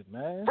bullshit,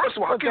 man. First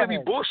of all, how can it be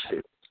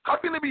bullshit? How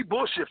can it be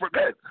bullshit?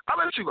 Forget. I'll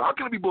let you go. How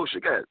can it be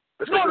bullshit? Go ahead.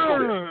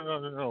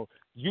 No.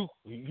 You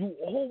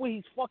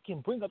always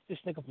fucking bring up this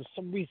nigga for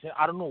some reason.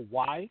 I don't know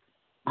why.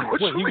 He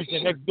was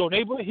your next door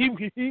neighbor? He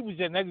was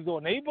your next door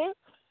neighbor?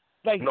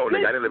 Like, no,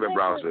 nigga, I didn't live in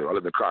Brownsville. I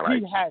lived in Crown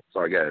Heights.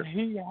 Sorry, guys.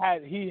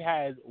 He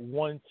had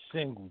one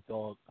single,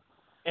 dog.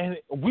 And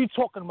we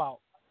talking about,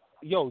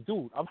 yo,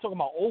 dude, I'm talking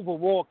about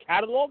overall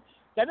catalog.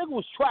 That nigga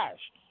was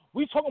trash.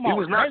 We talking about He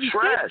was not 96?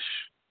 trash.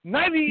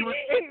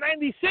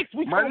 96?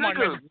 We talking about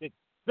 96.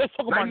 Let's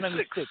talk about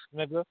 96,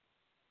 nigga.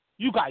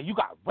 You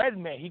got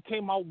Redman. He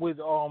came out with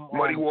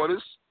Muddy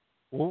Waters.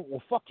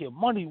 Well, fuck your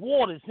Muddy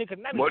Waters, nigga.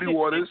 96, Muddy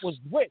Waters.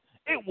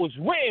 It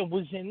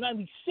was in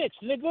 96,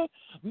 nigga.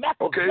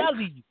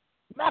 Machiavelli,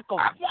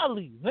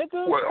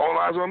 nigga. What, All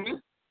Eyes on Me?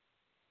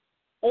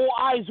 All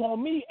Eyes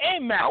on Me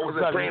and Machiavelli. I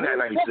wasn't playing that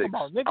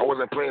 96. I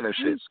wasn't playing them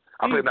shits.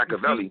 I played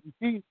Machiavelli.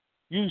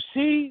 You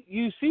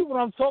see what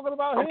I'm talking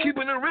about I'm here?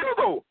 keeping it real,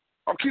 though.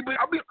 I'll be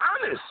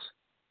honest.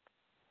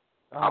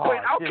 I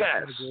played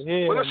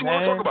Outkast. What else you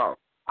want to talk about?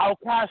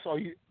 Outkast or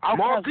you?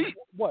 Mobb Deep.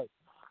 What?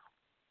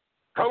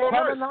 Hello,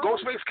 Earth.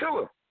 Ghostface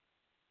Killer.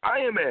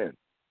 Iron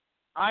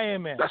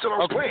Man. That's what I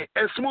was playing.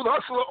 And Smooth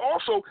Hustler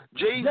also.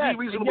 Jay-Z,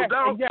 Reasonable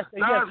Doubt.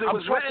 Nas, it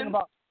was written.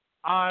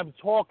 I'm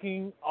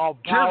talking about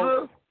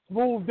Jizza.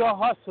 Smooth the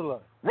Hustler.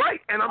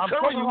 Right, and I'm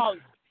telling you,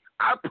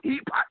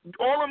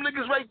 all them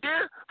niggas right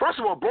there. First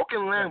of all,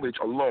 Broken Language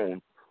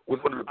alone was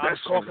one of the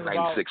best songs in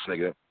 '96,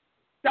 nigga.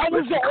 That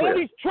was the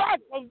only track.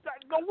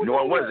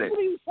 No, it wasn't.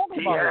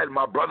 He had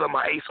My Brother,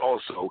 My Ace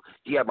also.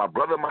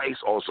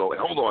 And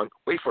hold on,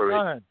 wait for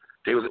it.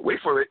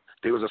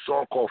 There was a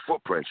song called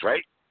Footprints,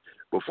 right?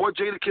 Before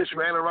Jadakiss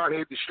ran around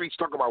here in the streets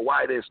talking about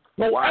why this,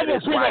 why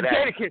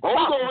that.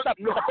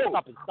 Hold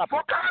on.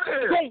 Fuck out of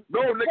here.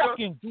 No, nigga.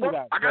 Don't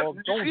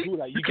do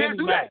that. You can't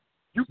do that.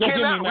 You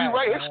cannot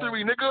rewrite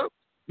history, nigga.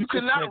 You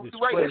cannot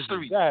rewrite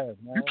history.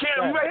 You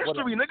can't rewrite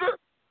history, nigga.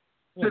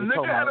 The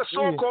nigga had a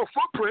song called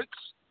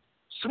Footprints.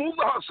 Smooth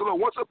the Hustler,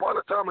 Once Upon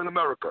a Time in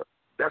America.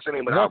 That's the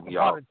name of the album,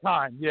 y'all. Once Upon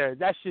a Time, yeah.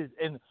 That shit's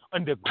in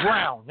the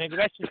ground, nigga.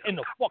 That shit's in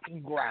the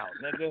fucking ground,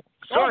 nigga.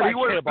 Son, he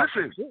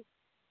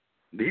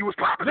was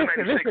popping in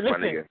 96, my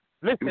nigga.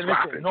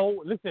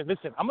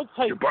 Listen. I'm gonna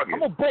tell you. I'm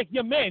gonna break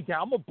your man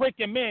down.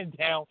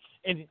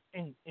 In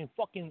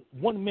fucking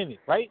 1 minute,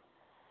 right?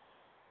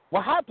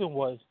 What happened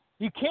was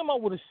he came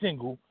out with a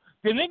single.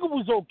 The nigga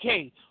was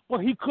okay, but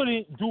he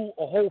couldn't do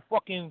a whole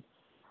fucking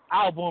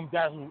album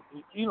that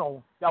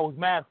was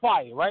mad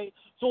fire, right?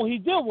 So what he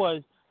did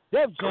was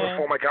Def Jam.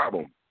 A 4-mic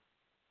album.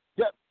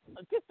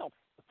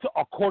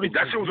 According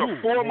that shit was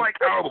a 4-mic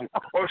album,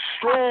 a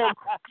strong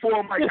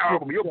 4-mic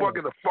album. You're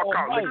bugging the fuck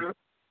out, nigga.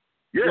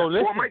 Yeah,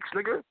 4 mics,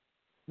 nigga.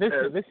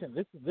 Listen.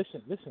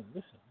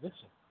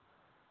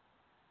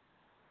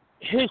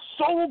 His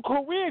solo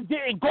career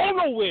didn't go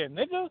nowhere,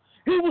 nigga.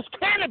 He was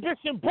Cannabis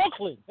in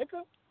Brooklyn,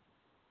 nigga.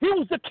 He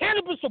was the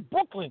Cannabis of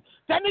Brooklyn.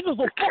 That nigga's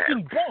a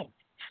fucking bum.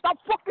 Stop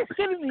fucking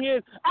sitting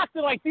here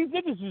acting like these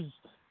niggas is.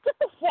 Get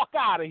the fuck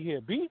out of here,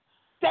 B.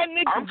 That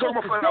nigga. I'm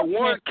talking for that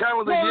one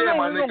calendar year,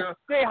 my nigga.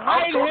 They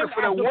hired him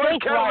for that one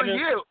calendar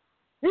year.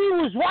 He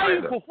was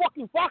writing for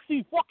fucking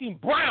Foxy fucking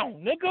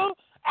Brown, nigga.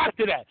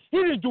 After that, he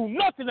didn't do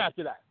nothing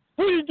after that.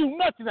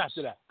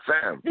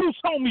 Fam, you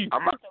told me.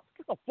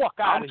 Get the fuck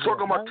out of here. I'm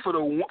talking about for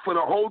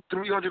the whole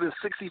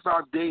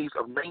 365 days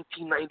of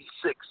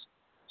 1996.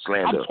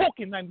 Slander. I'm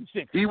talking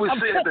 96. He was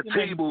sitting at the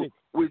table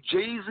with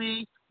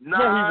Jay-Z,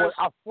 Nas,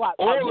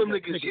 all them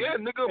niggas. Yeah,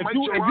 nigga, Mike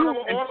Geronimo,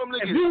 all them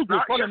niggas. If you was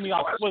in front of me,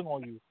 I'll swing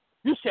on you.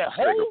 You said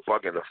Hov? Nigga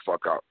bugging the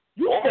fuck out.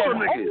 All them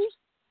niggas.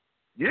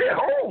 Yeah,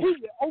 Hov.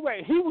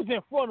 He was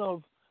in front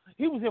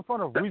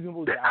of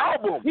Reasonable Doubt.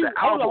 The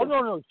album.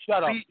 No,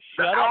 shut up.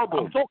 The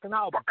album. I'm talking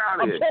albums.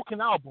 I'm talking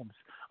albums.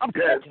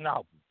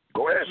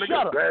 Go ahead,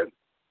 nigga.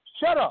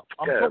 Shut up.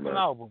 I'm talking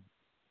albums.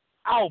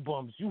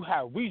 Albums. You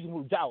had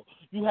Reasonable Doubt.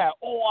 You had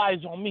All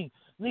Eyes on Me.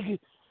 Nigga,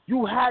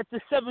 you had the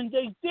 7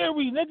 Day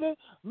Theory, nigga.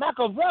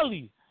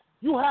 Machiavelli.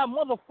 You had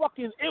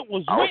motherfucking It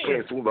Was I Written.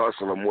 can't Smooth the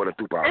Hustler more than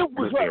Tupac. It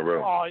Was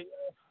Written.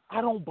 I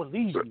don't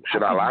believe you.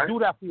 Should I lie? You do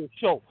that for your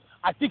show.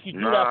 I think you do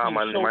that for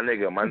your show. My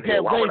nigga.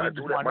 Why would I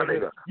do that, my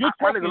nigga?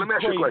 My nigga, let me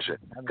ask you a question.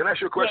 Can I ask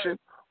you a question?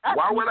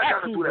 Why would I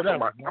gotta do that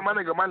for my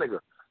nigga?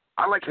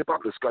 I like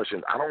hip-hop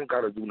discussions. I don't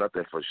gotta do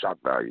nothing for shock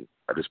value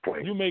at this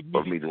point of me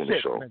doing the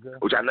show, nigga.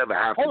 Which I never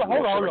have to do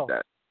like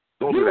that.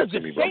 Don't do that to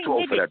me, bro. I'm too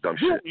old for that dumb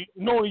shit.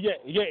 No,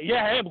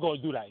 I am going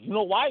to do that. You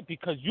know why?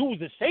 Because you was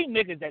the same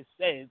nigga that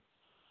said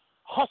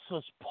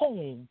Hustler's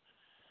poem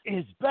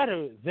is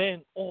better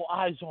than All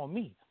Eyes on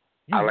Me.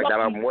 I like that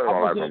album more than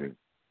All Eyes on Me.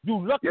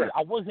 You lucky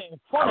I wasn't in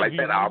front of you.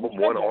 I like that album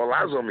more than All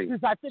Eyes on Me.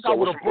 Because I think I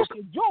would have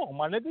broken your jaw,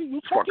 my nigga.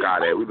 You fuck out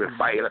of here. We've been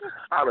fighting.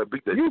 I would have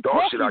beat the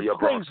dog shit out of your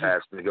Bronx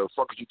ass, nigga.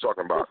 Fuck is you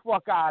talking about?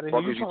 Fuck out of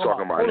here. Fuck is you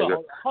talking about, nigga?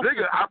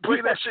 Nigga, I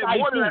played that shit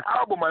more than that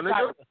album, my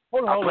nigga.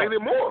 I played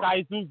it more.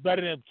 Sky Deuce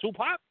better than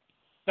Tupac?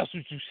 That's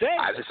what you said.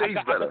 I didn't say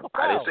he's better.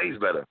 I didn't say he's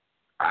better.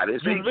 I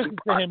didn't say you listen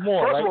to him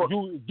more, right?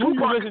 Do you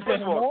listen to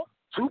him more?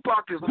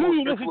 Tupac is the most influential. Do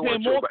you listen to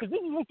him more? Because this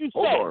is what you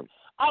said.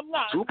 I'm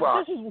not.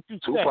 Tupac. This is what you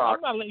said.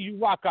 I'm not letting you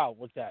rock out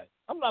with that.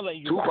 I'm not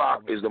letting you.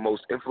 Tupac is the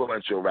most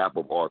influential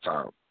rapper of all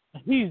time.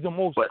 He's the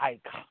most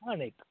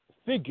iconic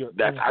figure.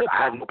 That's I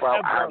have no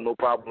problem. I have no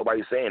problem with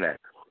nobody saying that.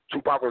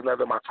 Tupac was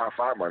never in my top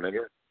 5, my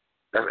nigga.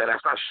 That's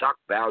not shock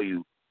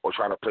value or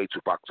trying to play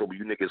Tupac. So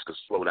you niggas could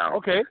slow down.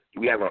 Okay.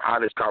 We have an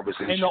honest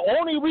conversation. And the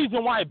only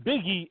reason why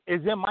Biggie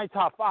is in my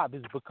top 5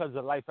 is because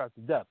of Life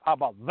After Death. How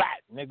about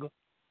that, nigga?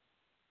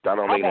 That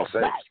don't make no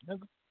sense. That,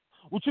 nigga?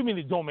 What you mean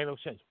it don't make no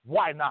sense?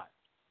 Why not?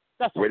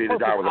 That's Ready to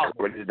Die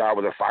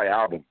was a fire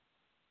album.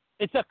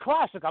 It's a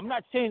classic. I'm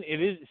not saying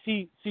it is.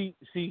 See,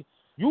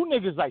 you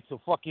niggas like to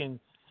fucking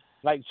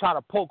like try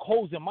to poke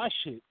holes in my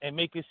shit and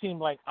make it seem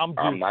like I'm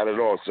not at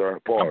all, sir.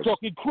 Pause. I'm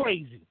talking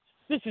crazy.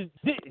 This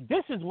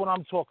is what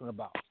I'm talking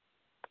about.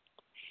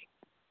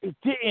 It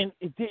didn't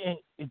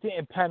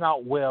pan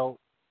out well.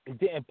 It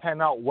didn't pan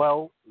out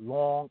well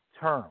long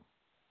term.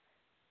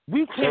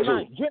 We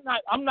cannot.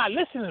 I'm not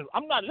listening.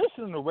 I'm not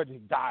listening to Ready to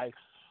Die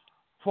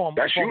from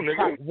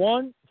track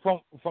one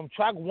from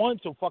track 1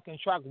 to fucking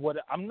track what.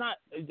 I'm not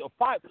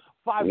five.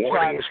 Warning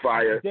tracks was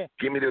fire.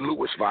 Give Me the Loot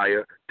was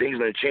fire. Things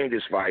Gonna Change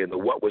is fire. The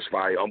What was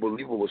fire.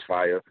 Unbelievable was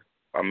fire.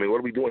 I mean, what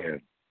are we doing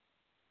here?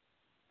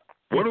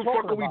 What the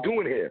fuck are we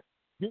doing here?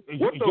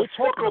 What the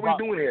fuck are we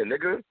doing here,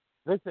 nigga?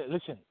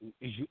 Listen.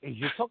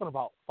 You're talking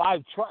about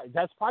 5 tracks.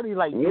 That's probably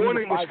like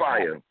Warning was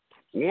fire.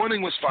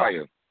 Warning was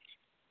fire.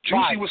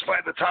 Juicy was fire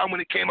at the time when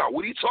it came out.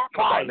 What are you talking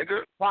about,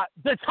 nigga?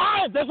 The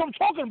time. That's what I'm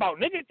talking about,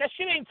 nigga. That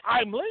shit ain't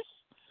timeless.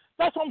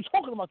 That's what I'm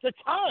talking about. The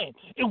time.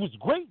 It was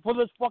great for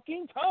this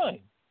fucking time.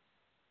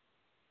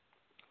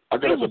 I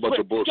think that's a bunch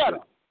of bullshit.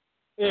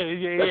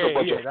 Yeah. That's a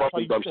bunch of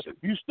fucking dumb shit.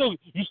 You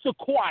still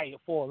quiet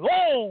for a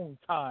long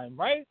time,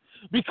 right?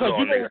 Because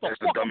you know what the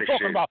fuck I'm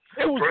talking about.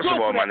 It was First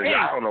of all, my nigga,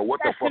 I don't know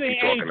what the fuck you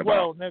talking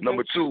about.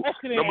 Number two,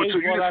 you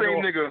the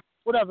same nigga.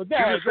 Whatever.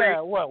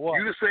 What?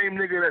 You the same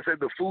nigga that said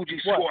the Fuji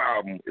Score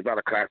album is not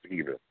a classic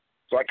either.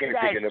 So I can't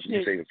take enough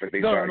you say for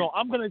things. No.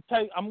 I'm gonna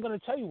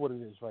tell you what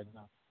it is right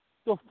now.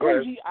 The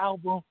Fuji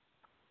album.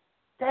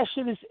 That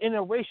shit is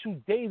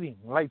interracial dating.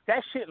 Like,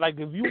 that shit, like,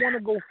 if you want to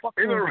go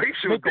fucking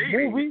make a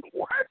movie.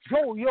 What?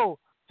 Yo,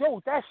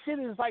 that shit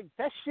is like,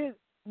 that shit,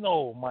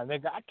 no, my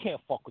nigga, I can't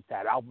fuck with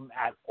that album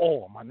at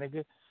all, my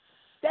nigga.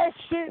 That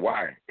shit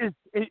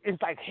is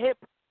like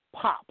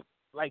hip-hop.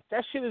 Like,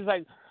 that shit is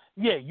like,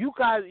 yeah, you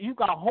got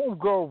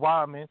Homegirl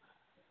rhyming.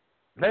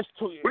 Let's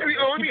talk. What do you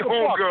mean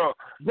Homegirl?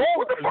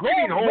 What the fuck do you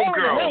mean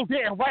Homegirl?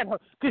 Didn't write her,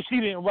 because she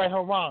didn't write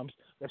her rhymes.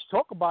 Let's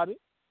talk about it.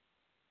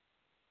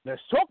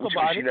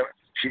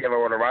 She never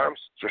wrote her rhymes?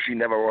 So she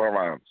never wrote her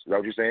rhymes. Is that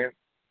what you're saying?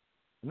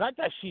 Not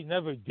that she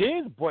never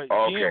did, but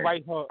she didn't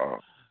write her.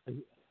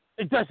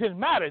 It doesn't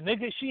matter,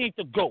 nigga. She ain't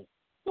the GOAT.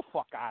 Get the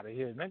fuck out of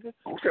here, nigga.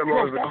 Who said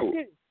Laura's the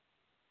GOAT?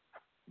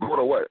 GOAT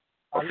or what?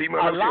 A female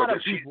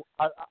MC?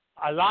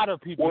 A lot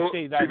of people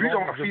say that. If you're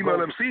talking about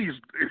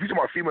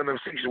female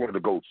MCs, she's one of the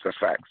GOATs. That's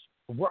facts.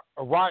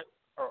 A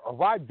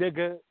Rod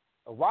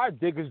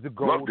Digger's the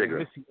GOAT. Love Digger.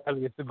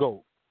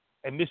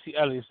 And Missy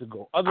Elliott's the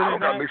GOAT. I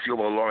don't got Missy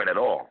over Lauren at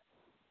all.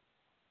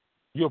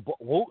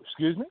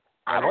 Excuse me?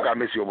 I don't got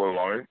Missy over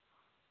Lauren.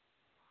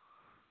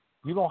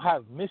 You don't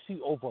have Missy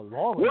over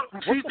Lauren?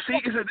 It's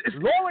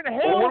Lauren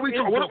Hill. What are we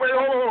talking? Hold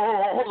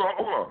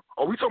on.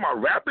 Are we talking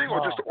about rapping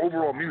or just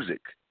overall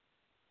music?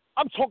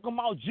 I'm talking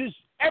about just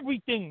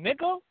everything,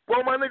 nigga.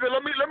 Well, my nigga,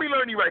 let me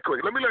learn you right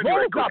quick.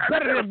 Got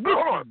better than Missy.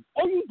 Hold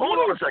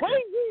on a second.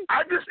 Crazy?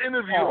 I just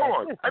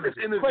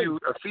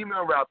interviewed a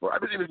female rapper.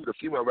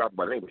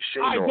 by the name of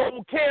Shay. I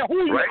don't care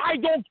who you. Right? I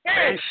don't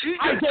care. And she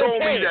just told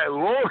me that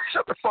Lauren.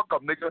 Shut the fuck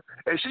up, nigga.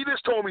 And she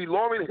just told me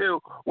Lauryn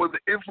Hill was the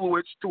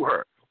influence to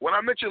her. When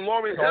I mentioned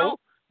Lauryn Hill,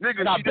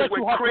 nigga, she just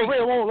went crazy. I bet you her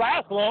career won't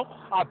last long.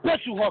 I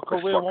bet you her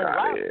career won't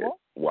last long.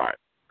 Why?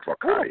 Who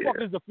the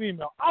fuck is the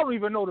female? I don't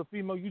even know the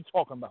female you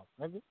talking about,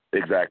 nigga.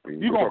 Exactly.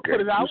 You gonna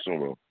put it out?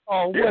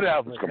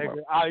 Whatever,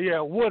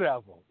 nigga.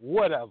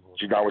 Whatever.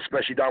 She down with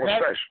Special.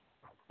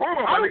 Hold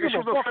on, my nigga. She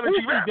was on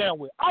Synergy Rap.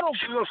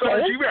 She was on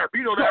Synergy Rap.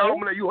 You know the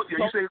album that you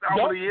say is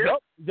album of the year?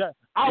 Yep.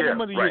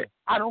 Album of the year.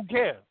 I don't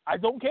care. I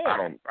don't do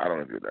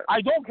that.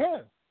 I don't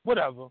care.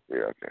 Whatever.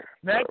 Yeah, okay.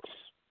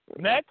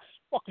 Next.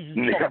 Fuck is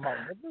you talking about,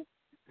 nigga?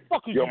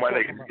 Fuck is you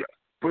talking about?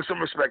 Put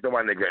some respect on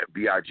my nigga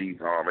B.I.G.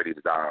 Ready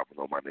to Die album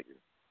on my nigga.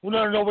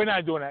 No, we're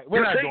not doing that.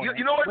 We're not doing that.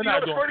 You know what? We're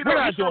not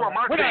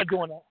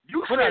doing that.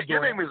 You said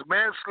your name is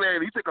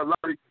MaddSlander. You take a lot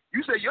of.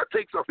 You say your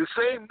takes off the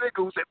same nigga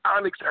who said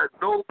Onyx had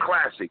no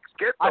classics.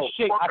 Get the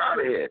fuck out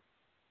of here.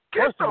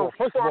 Get the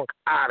fuck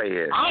out of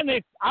here.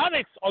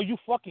 Onyx, are you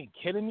fucking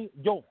kidding me?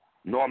 Yo.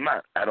 No, I'm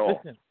not at all.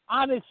 Listen,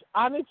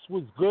 Onyx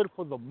was good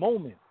for the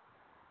moment.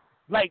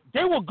 Like,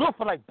 they were good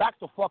for, like, back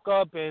the fuck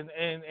up and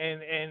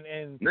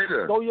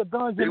nigga, throw your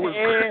guns in the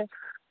air.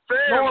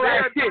 Fam, all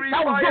that shit.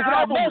 That was good for that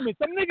albums. moment.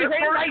 Them niggas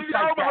ain't nice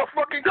like that.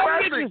 Fucking Them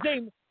classics. niggas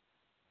ain't.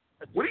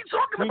 What are you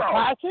talking three about?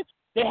 Classics?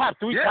 They have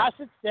three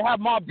classics. They have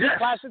Mob Deep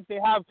classics.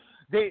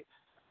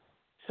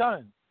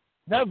 Son,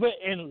 never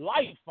in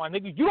life, my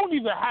nigga. You don't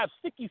even have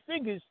Sticky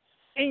Fingers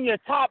in your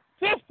top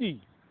 50.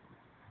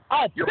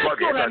 I'll piss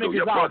on that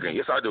nigga's album.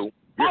 Yes, I do.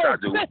 Yes, I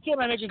do. Piss on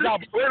that nigga's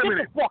album. Wait a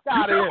minute. Get the fuck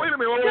out of here. Wait a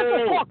minute. Get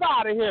the fuck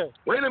out of here.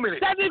 Wait a minute.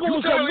 That nigga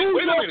was a New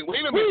York.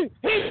 Wait a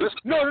minute.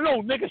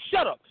 No, nigga,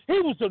 shut up. He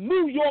was a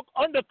New York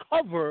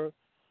undercover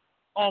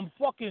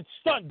fucking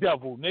stunt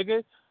devil,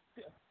 nigga.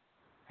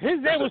 His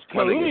name was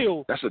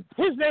Khalil.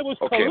 His name was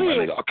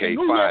Khalil. Okay,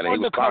 fine. And he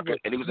was Clockers,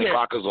 and he was in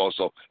Clockers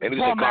also. And he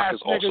was in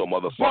Clockers also,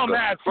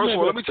 motherfucker. First of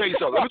all, let me tell you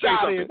something.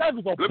 Nigga. Let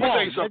me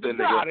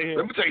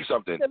tell you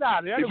something.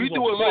 If you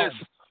do a list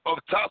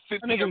of top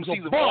 50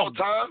 MCs of all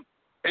time,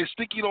 and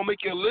Sticky don't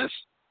make your list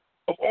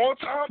of all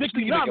time,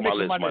 Sticky making my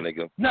list, my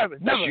nigga. Never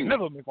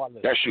make my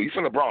list. That's you. You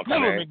from the Bronx,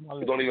 man.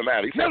 It don't even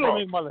matter. You from the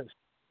Bronx. Never make my list.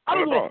 I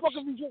don't know what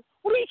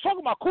are you talking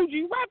about?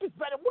 Coogee Rap is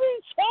better. What are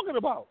you talking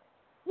about?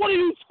 What are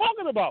you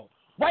talking about?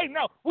 Right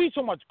now, we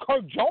talking about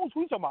Kirk Jones.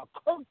 We talking about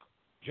Kirk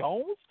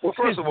Jones. Well,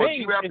 first of all,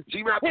 G-Rap,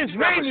 his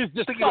name is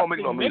Sticky don't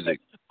make no music.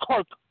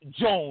 Kirk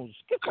Jones.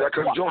 That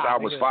Kirk Jones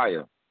album was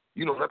fire.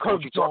 You know, that's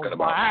what you're talking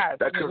about.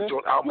 That Kirk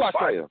Jones album was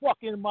fire.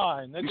 Fucking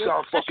mind, nigga. You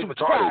sound fucking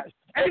retarded.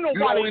 Ain't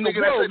nobody in the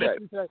world that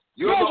said that.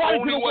 You're the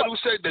only one who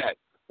said that.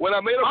 When I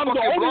made a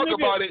fucking blog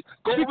about it,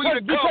 go read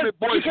the comment,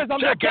 boy. Because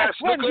I'm the best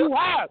friend you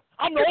have.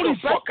 I'm the only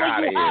best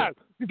friend you have.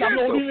 Because I'm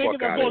the only nigga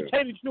that's going to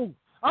tell the truth.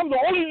 I'm the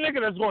only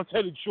nigga that's going to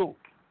tell the truth.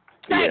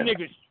 That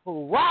nigga's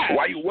trash.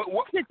 Why you?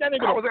 What? Get that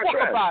nigga the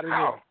fuck up out of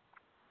here.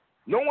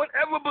 No one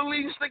ever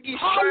believes Sticky's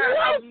trash.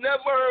 I've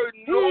never heard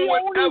no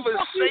one ever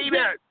say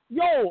that.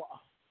 Yo,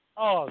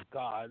 oh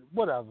God,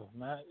 whatever,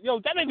 man. Yo,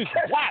 that nigga's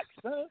whack,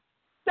 man.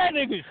 That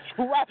nigga's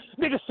trash.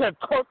 Nigga said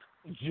Kirk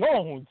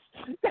Jones.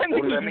 That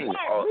nigga's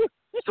whack.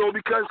 So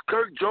because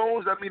Kirk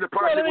Jones, I mean the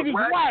project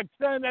was whack?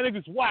 Son. That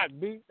nigga's whack,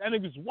 B. That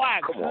nigga's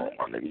whack. Come on,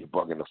 my nigga, you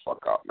bugging the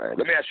fuck out, man.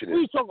 Let me ask you this. What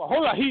are you talking?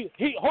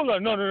 Hold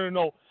on, hold on.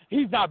 No.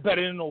 He's not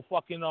better than no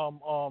fucking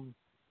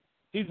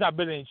He's not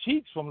better than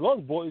Cheeks from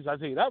Lost Boys. I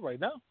tell you that right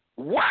now.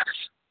 What?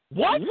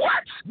 Wait a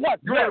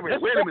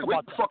minute.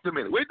 Wait the fuck a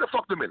minute.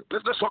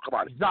 Let's talk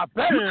about it. He's not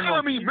better than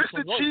telling me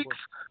Mr. Cheeks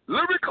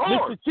lyric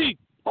hard. Mr. Cheeks.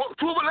 Oh,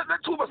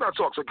 let two of us not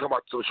talk so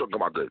the show can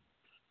come out good.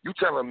 You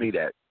telling me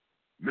that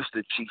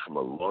Mr. Cheeks from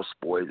the Lost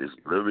Boys is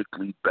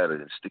lyrically better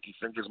than Sticky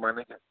Fingers, my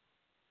nigga?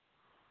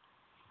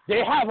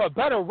 They have a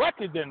better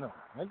record than them,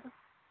 nigga.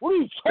 What are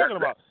you talking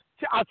about?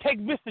 I'll take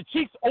Mr.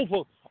 Cheeks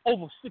over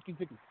Sticky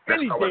Fingers.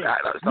 That's not what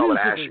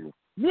I asked you.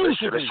 Let's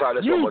try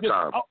this one more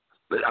time.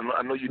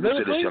 I know you new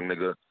to this, young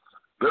nigga.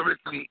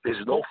 Lyrically,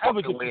 there's no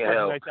fucking way in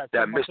hell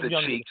that Mr.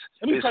 Cheeks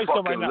is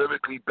fucking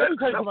lyrically better.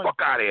 Get the fuck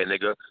out of here,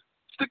 nigga.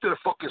 Stick to the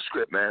fucking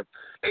script, man.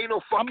 Ain't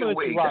no fucking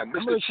way that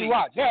Mr. Cheeks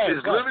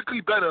is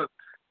lyrically better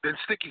than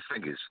Sticky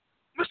Fingers.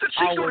 Mr.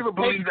 Cheeks don't even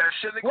believe that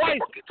shit, nigga. What the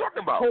fuck you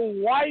talking about?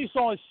 Twice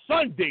on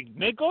Sunday,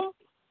 nigga.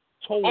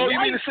 Oh, you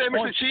mean the same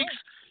Mr. Cheeks?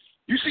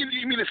 You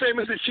mean the same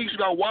Mr. Cheeks who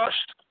got washed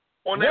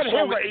on that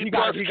song with A+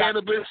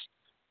 Cannabis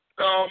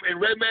and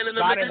Redman and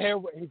the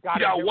niggas? He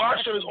got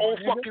washed on his own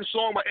fucking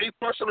song by A+ and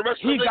the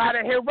rest of the niggas? He got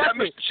a hit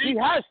record. He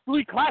has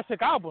 3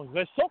 classic albums.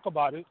 Let's talk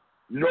about it.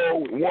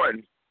 No,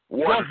 one.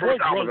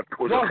 First album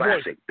was a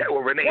classic. That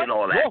was Renee and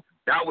all that.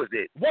 That was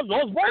it. What,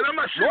 Lost Boys? And I'm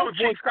not shitting on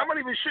Cheeks. I'm not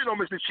even shitting on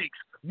Mr. Cheeks.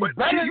 But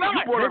you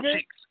brought up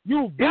Cheeks.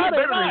 You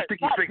better than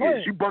Sticky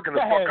Fingers. You bugging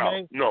the fuck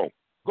out. No.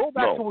 Go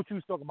back to what you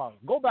was talking about.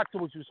 What do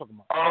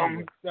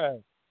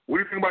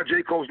you think about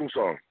J. Cole's new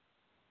song?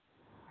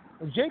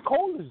 J.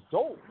 Cole is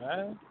dope,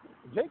 man.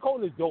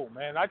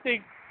 I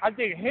think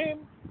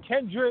him,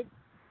 Kendrick,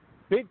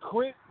 Big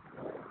Crit,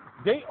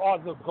 they are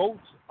the GOATs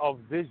of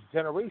this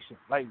generation.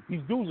 Like,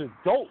 these dudes are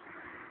dope.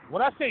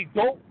 When I say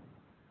dope,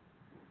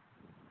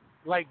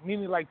 like,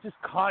 meaning like just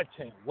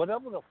content.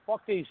 Whatever the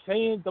fuck they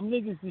saying, them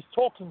niggas is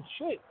talking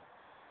shit.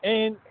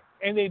 And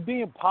they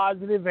being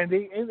positive and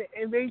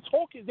they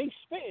talking, they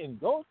spitting,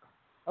 dog.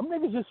 Them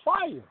niggas is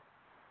fire.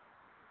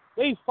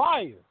 They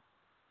fire.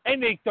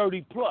 And they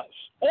 30 plus.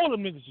 All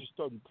them niggas is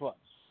 30 plus.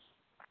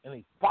 And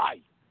they fire.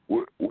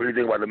 What do you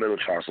think about the Middle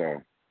Child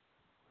song?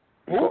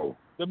 Who?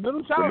 The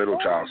Middle Child song? The Middle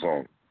Child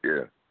song,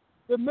 yeah.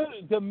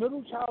 The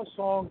Middle Child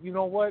song, you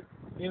know what?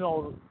 You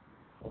know,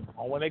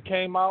 when it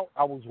came out,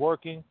 I was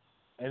working.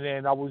 And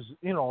then I was,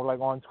 you know, like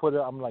on Twitter,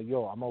 I'm like,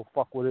 yo, I'm going to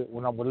fuck with it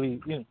when I'm going to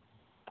leave. You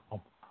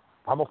know,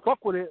 I'm going to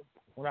fuck with it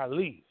when I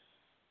leave.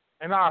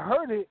 And I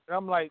heard it, and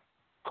I'm like,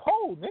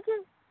 cold,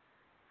 nigga.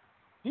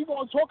 He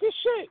going to talk his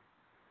shit.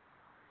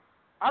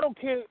 I don't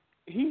care.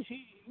 He's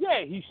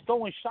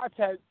throwing shots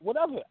at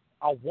whatever.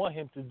 I want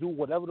him to do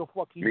whatever the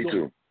fuck he's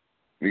doing.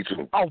 Me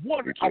too. I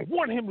want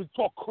him to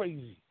talk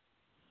crazy.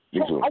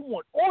 Me too. I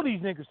want all these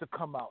niggas to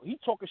come out. He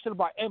talking shit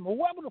about M.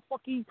 Whoever the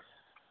fuck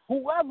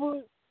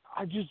whoever,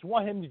 I just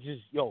want him to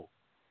just, yo,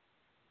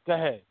 go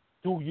ahead.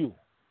 Do you.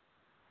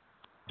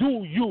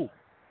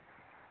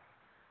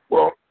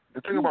 Well, the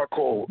thing about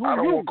Cole, I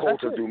don't want Cole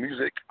to do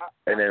music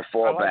and then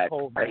fall back.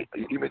 Cole,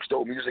 he makes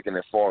dope music and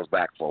then falls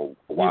back for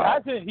a while.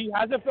 He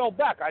hasn't fell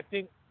back. I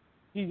think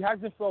he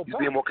hasn't fell back. He's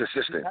being more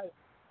consistent,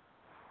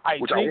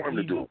 which I want him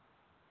to do.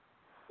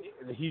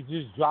 He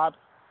just dropped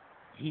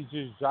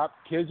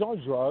Kids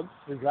on Drugs.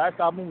 His last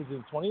album was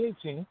in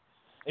 2018.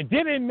 It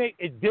didn't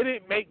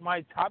make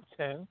my top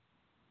 10,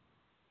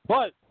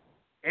 but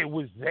it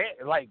was there.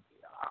 Like,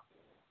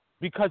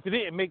 because it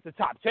didn't make the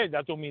top 10,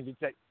 that don't mean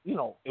that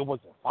it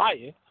wasn't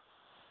fire.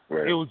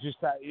 Right. It was just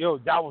that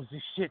that was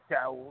the shit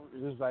that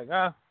it was like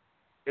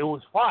it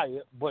was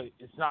fire, but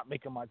it's not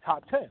making my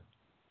top 10.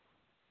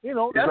 It's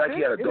like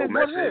he had a dope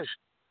message.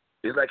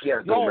 It's like he had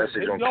a dope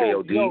message on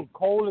KOD. Yo,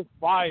 Cole is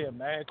fire,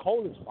 man.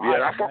 Cole is fire.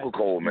 Yeah, I fuck with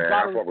Cole, man.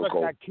 I fuck with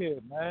Cole. That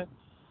kid, man.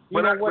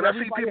 When I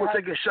see people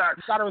taking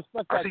shots, I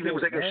see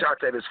people taking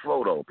shots at his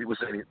flow, though. People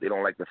saying they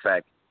don't like the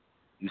fact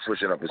he's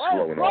switching up his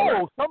flow and all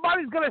that.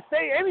 Somebody's gonna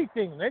say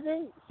anything,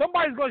 nigga.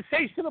 Somebody's gonna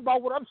say shit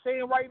about what I'm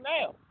saying right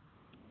now.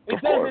 It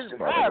doesn't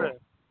matter.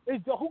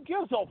 Who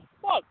gives a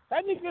fuck?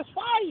 That nigga's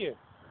fire.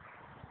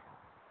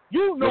 I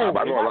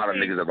know a lot of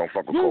niggas that don't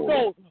fuck with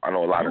Cole. I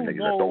know a lot of niggas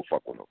that don't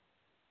fuck with him.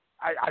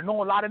 I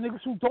know a lot of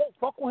niggas who don't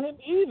fuck with him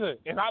either.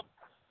 And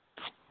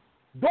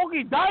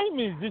Doggy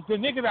Diamonds is the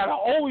nigga that I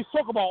always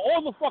talk about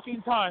all the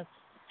fucking time.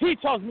 He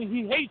tells me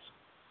he hates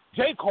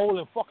J. Cole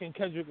and fucking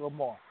Kendrick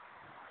Lamar.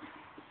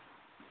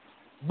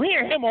 Me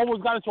and him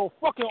almost got into a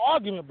fucking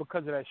argument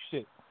because of that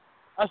shit.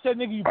 I said,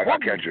 nigga, you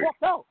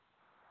fucked out.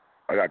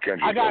 I got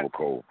Kendrick over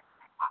Cole.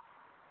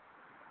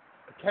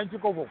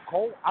 Kendrick over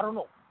Cole? I don't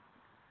know.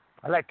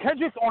 Like,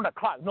 Kendrick's on the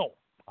clock. No.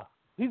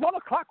 He's on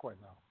the clock right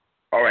now.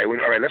 All right,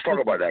 let's talk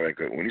about that right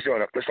quick.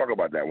 Let's talk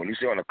about that. When you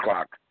say on the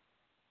clock,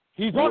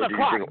 he's on the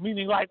clock,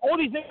 meaning like all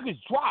these niggas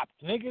dropped.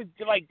 Niggas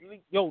like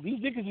these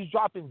niggas is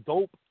dropping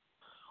dope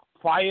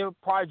fire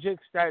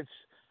projects that's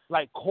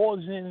like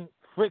causing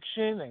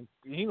friction and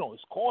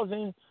it's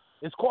causing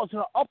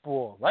an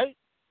uproar, right?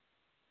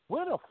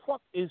 Where the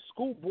fuck is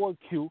Schoolboy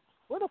Q?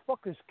 Where the fuck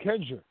is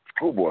Kendrick?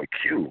 Schoolboy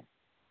Q.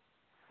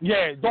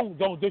 Yeah,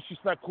 don't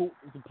disrespect Cool,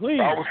 please.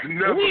 I was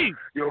never,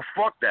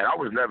 fuck that. I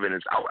was never in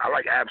this. I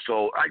like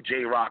Absol. I like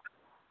J-Rock.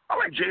 I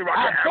like J-Rock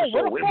and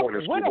Absol way more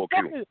than Schoolboy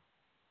Q.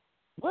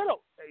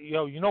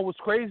 You know what's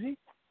crazy?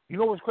 I'm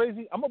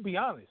going to be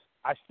honest.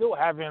 I still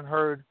haven't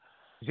heard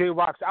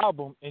J-Rock's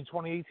album in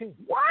 2018.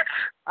 What?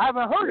 I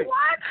haven't heard it.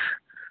 What?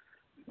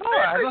 No,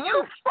 I haven't heard it.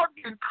 You're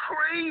fucking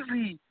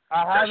crazy.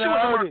 I haven't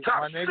heard it,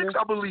 top my nigga. 6,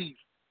 I believe.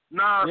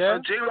 Nah, yeah?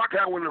 son, J-Rock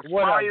had one of the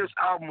finest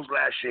albums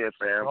last year,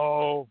 fam.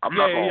 Oh, I'm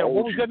not gonna hold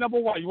What was your number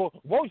one? What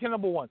was your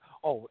number one?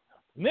 Oh,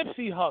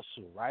 Nipsey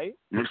Hussle, right?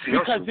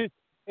 Because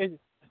it's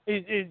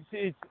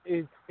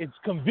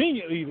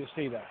conveniently to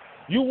say that.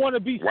 You want to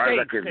be safe. Why is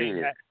that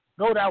convenient?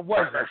 No, that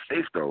wasn't. Why is that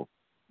safe, though?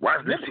 Why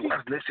is Nipsey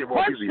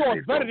Crenshaw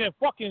is better than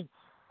fucking...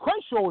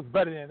 Crenshaw is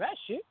better than that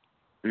shit.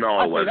 No,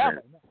 it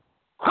wasn't.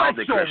 I don't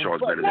think Crenshaw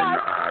is better than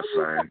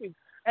son.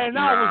 And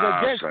now it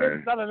was against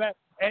this, none of that.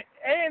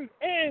 And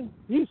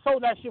he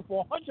sold that shit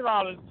for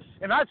 $100,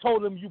 and I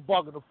told him, you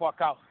bugging the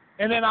fuck out.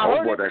 And then I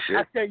heard it, that shit.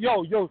 I said,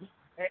 yo,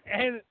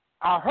 and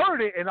I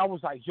heard it, and I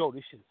was like, yo,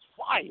 this shit is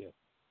fire.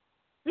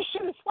 This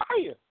shit is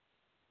fire.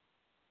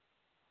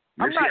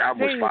 This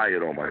album was fire,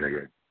 though, my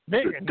nigga.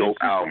 It's a dope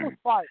album.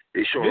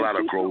 It showed a lot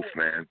of growth,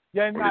 man.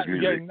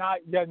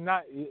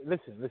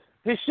 Listen.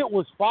 His shit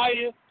was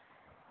fire,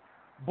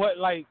 but,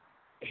 like,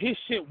 his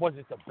shit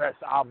wasn't the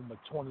best album of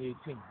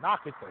 2018.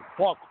 Knock it the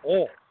fuck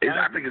off.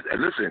 I think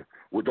listen,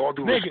 with all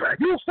due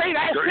respect. You say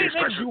that shit,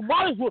 nigga, you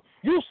might as well.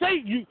 You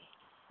saying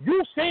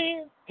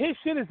his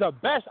shit is the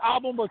best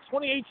album of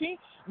 2018?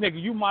 Nigga,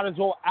 you might as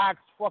well ask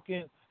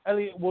fucking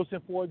Elliot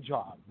Wilson for a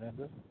job,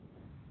 nigga.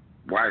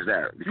 Why is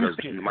that? Because,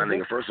 my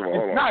nigga, first of all,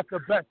 hold on. It's not the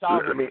best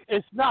album.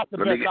 It's not the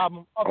best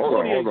album of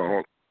 2018. Hold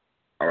on.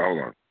 All right,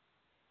 hold on.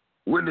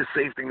 Wouldn't the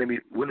safe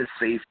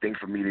thing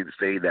for me to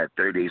say that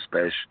 30 Days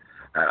Special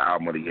had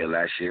album of the year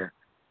last year?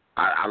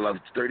 I love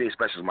 30 Days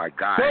Special is my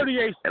guy. 30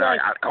 Days Special. And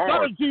I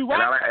like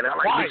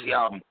Nipsey's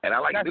album. And I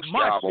like Nipsey's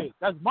album.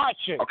 That's my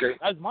shit. Okay.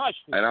 That's my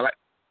shit. And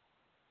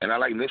I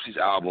like Nipsey's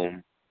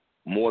album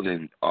more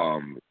than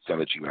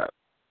Son of G Rap.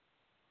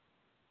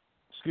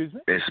 Excuse me?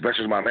 And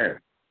Special's my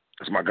man.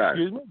 That's my guy.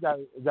 Excuse me? Is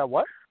that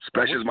what?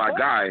 Special's my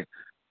guy.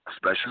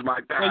 Special's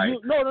my guy.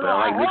 No.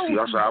 I like Nipsey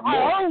also album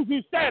more. I heard what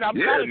you said.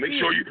 Make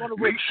sure you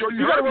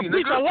gotta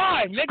repeat the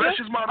line, nigga.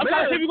 Special's my man.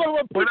 Trying to see if you're gonna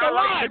repeat the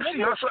line, nigga.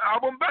 Nipsey Hussle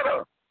album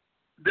better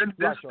than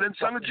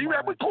Son of G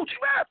Rap with Coach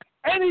Rap.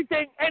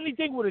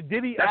 Anything with a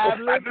Diddy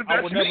ad-lib,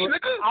 I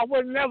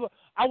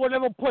would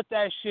never put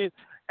that shit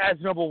as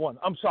number one.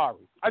 I'm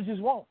sorry. I just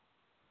won't.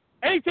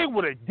 Anything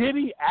with a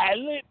Diddy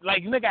ad-lib,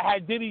 like nigga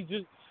had Diddy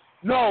just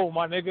no,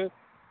 my nigga.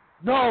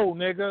 No,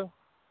 nigga.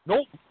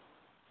 Nope.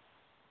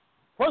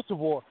 First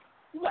of all,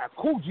 you got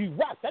Cool G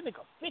Rap, that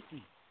nigga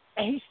 50,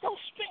 and he's still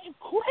spitting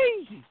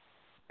crazy.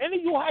 And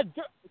then you had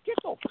get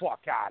the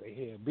fuck out of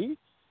here, B.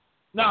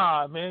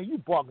 Nah, man, you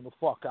bugging the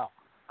fuck out.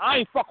 I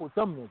ain't fuck with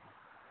them niggas.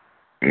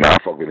 Nah, I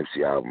fuck with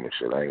Nipsey album and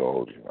shit. I ain't gonna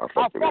hold you. I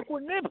fuck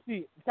with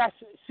Nipsey. That's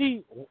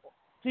see.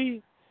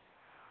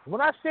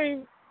 when I say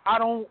I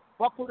don't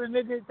fuck with a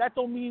nigga, that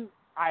don't mean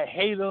I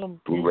hate him.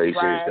 Blue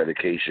Laces,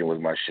 Dedication was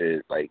my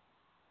shit. Like,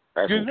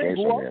 that's what came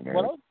from there,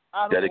 man.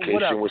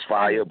 Dedication was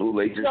fire. Blue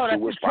Laces 2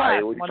 was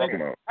fire. What are you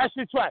talking about? That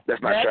shit trash.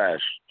 That's not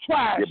trash.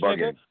 Trash, You're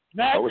bugging.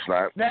 Next, no, it's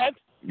not.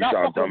 Next. You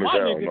sound dumb as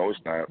hell. No, it's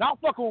not. Not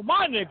fucking with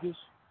my niggas.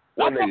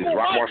 What niggas?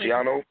 Rock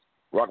Marciano?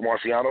 Rock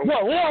Marciano?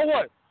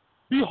 What?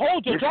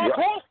 Behold the dark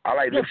horse? I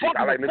like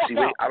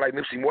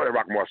Nipsey more than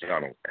Rock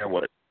Marciano. And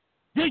what?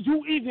 Did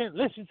you even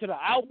listen to the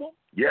album?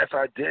 Yes,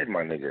 I did,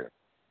 my nigga.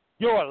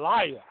 You're a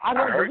liar. I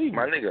don't believe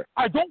my nigga.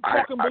 I don't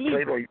fucking believe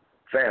it. I played on you.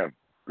 Fam,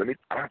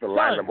 I have to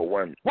lie number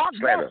one.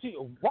 Slander.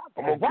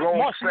 I'm a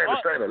grown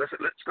Slander. Listen,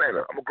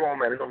 Slander. I'm a grown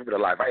man. It's not even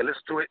alive. If I ain't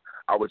listen to it,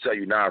 I would tell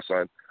you now,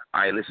 son.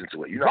 I ain't listen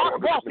to it. You know,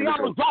 Rock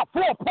Marciano dropped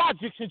 4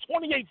 projects in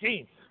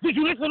 2018. Did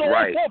you listen to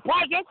all 4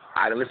 projects?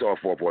 I didn't listen to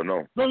all 4,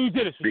 no. No, you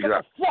didn't. So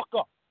shut the fuck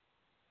up.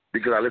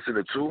 Because I listened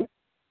to 2,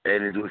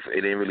 and it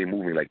didn't really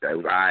move me like that. It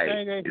was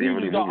It didn't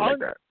really move me like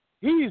that.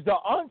 He's the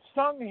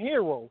unsung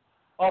hero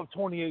of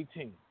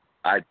 2018.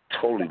 I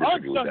totally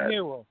disagree with that. Unsung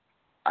hero.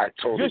 I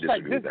totally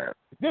disagree with that.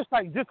 Just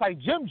like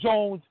Jim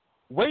Jones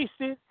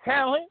wasted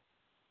talent.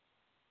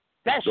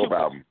 That shit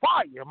was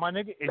fire, my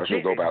nigga. That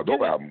shit was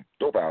dope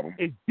album.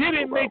 It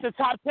didn't make the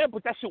top 10,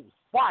 but that shit was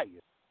fire.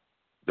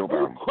 Dope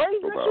album.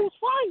 Crazy. That shit was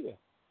fire.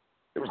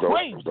 It was dope.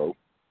 Crazy. It was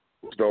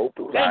dope.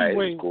 It was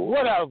anyway, cool.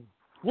 Whatever.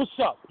 What's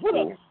up?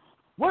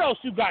 What else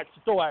you got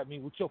to throw at me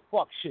with your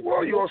fuck shit?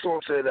 Well, you also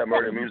said that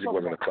Murder Music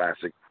wasn't a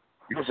classic.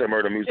 You said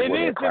Murder Music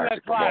wasn't a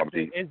classic for Bob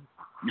D.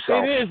 You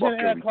sound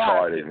fucking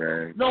retarded,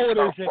 man. No, it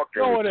isn't.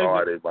 No, it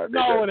isn't.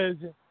 No, it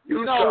isn't.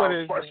 You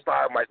sound first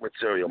time mic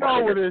material, my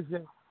nigga. No, it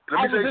isn't. I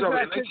was listening to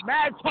that shit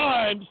mad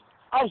times.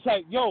 I was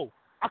like, yo,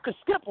 I could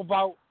skip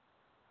about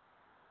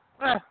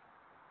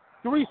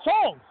 3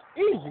 songs.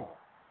 Easy.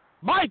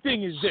 My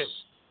thing is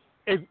this.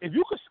 If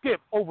you could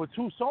skip over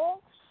 2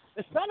 songs,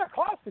 it's not a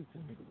classic to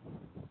me.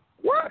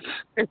 What?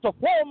 It's a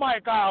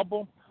 4-mic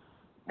album.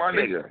 My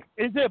nigga.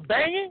 Is it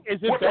banging?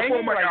 Is it What's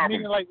banging? What's a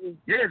 4-mic album?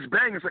 Yeah, it's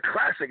banging. It's a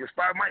classic. It's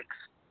 5 mics.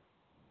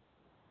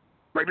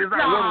 Like, there's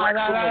not one wax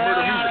song on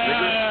Murder Music,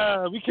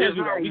 nigga. We can't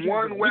do that. There's not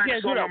one wax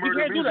song on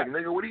Murder Music,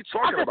 nigga. What are you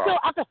talking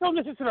about? I can still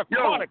listen to the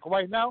Chronic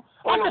right now.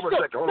 Hold on a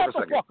second. Hold on a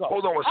second.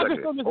 Hold on a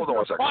second.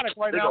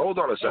 Hold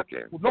on a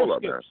second. Hold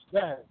up,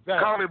 man.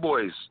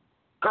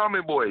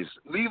 Comment boys.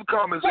 Leave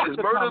comments. Is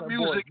Murder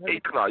Music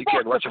a... No, you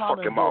can't. Watch your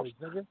fucking mouth.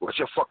 Watch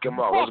your fucking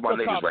mouth. Those are my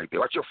niggas right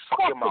there. Watch your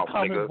fucking mouth,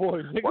 nigga.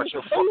 Watch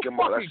your fucking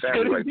mouth. That's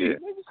family right there.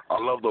 I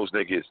love those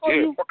niggas.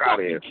 Yeah, fuck out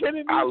of here.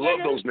 I love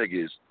those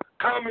niggas.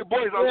 Comment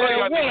boys, I love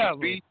y'all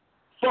niggas, B.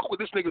 Fuck what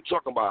this nigga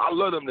talking about. I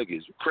love them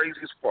niggas. You crazy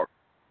as fuck.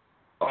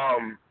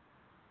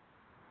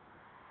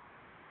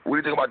 What do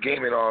you think about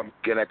gaming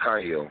getting that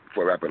Kanye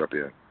before I wrap it up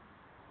here?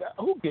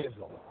 Who gives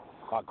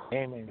about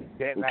gaming?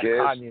 Getting that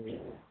cares? Kanye?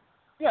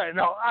 Yeah,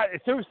 no,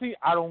 seriously,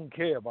 I don't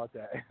care about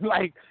that.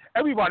 Like,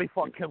 everybody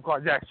fuck Kim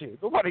Kardashian.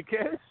 Nobody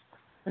cares.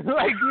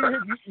 Like,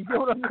 you know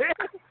what I'm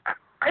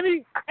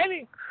saying?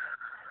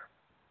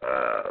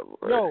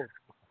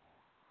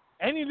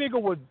 Any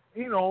nigga with,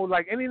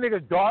 like any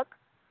nigga dark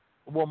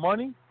with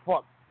money,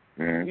 fuck.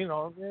 Mm-hmm. You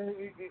know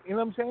what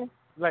I'm saying?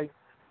 Like,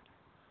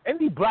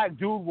 any black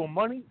dude with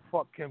money,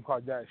 fuck Kim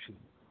Kardashian.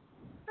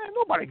 Man,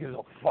 nobody gives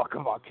a fuck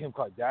about Kim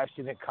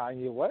Kardashian and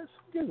Kanye West.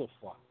 Who gives a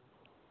fuck?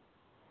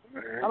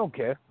 I don't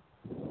care.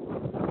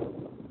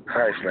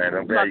 Nice, man.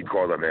 I'm glad you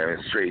called up, man.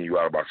 It's straighten you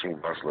out about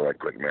Smooth Hustler that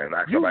quick, man.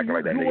 I feel like that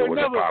nigga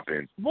wasn't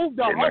popping in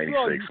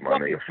 96, my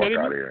nigga. Fuck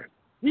out of here.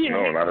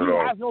 No, not at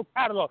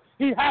all.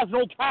 He has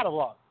no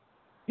catalog.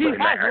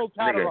 Nigga,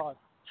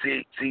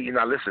 see, you're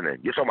not listening.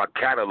 You're talking about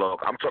catalog.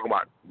 I'm talking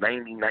about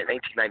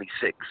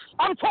 1996.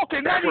 I'm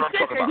talking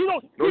 96, and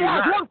he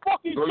has one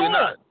fucking song. No, you're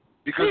not.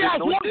 Because he has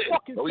one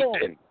fucking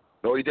song.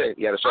 No, he didn't.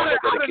 He had a song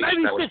called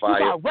Dedication that was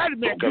fire.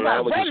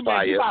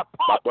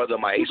 My brother,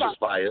 my ace was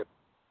fire.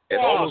 And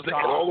all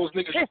those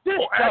niggas,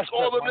 ask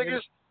all the niggas,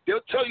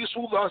 they'll tell you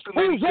Smooth Hustler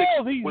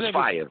was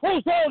fire.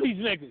 Who's all these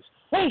niggas?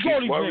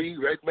 Murray,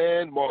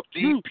 Redman, Mark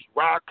D,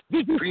 P-Rock,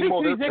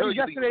 Primo, they'll tell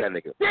you that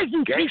nigga. Did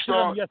you speak to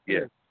them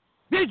yesterday?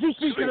 Did you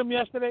speak to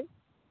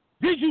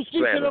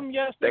them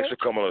yesterday? Thanks for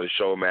coming on the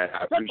show, man.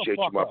 I appreciate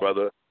you, my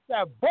brother.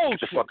 That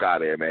bullshit. Get the fuck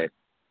out of here, man.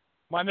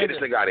 Get this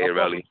nigga out of here,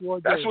 Relly.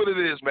 That's what it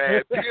is,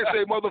 man.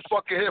 PSA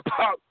motherfucking hip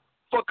hop.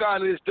 Fuck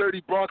out of this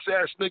dirty Bronx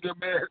ass nigga,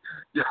 man.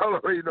 Y'all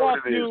already know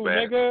what it is,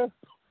 man. Nigga.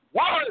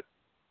 What?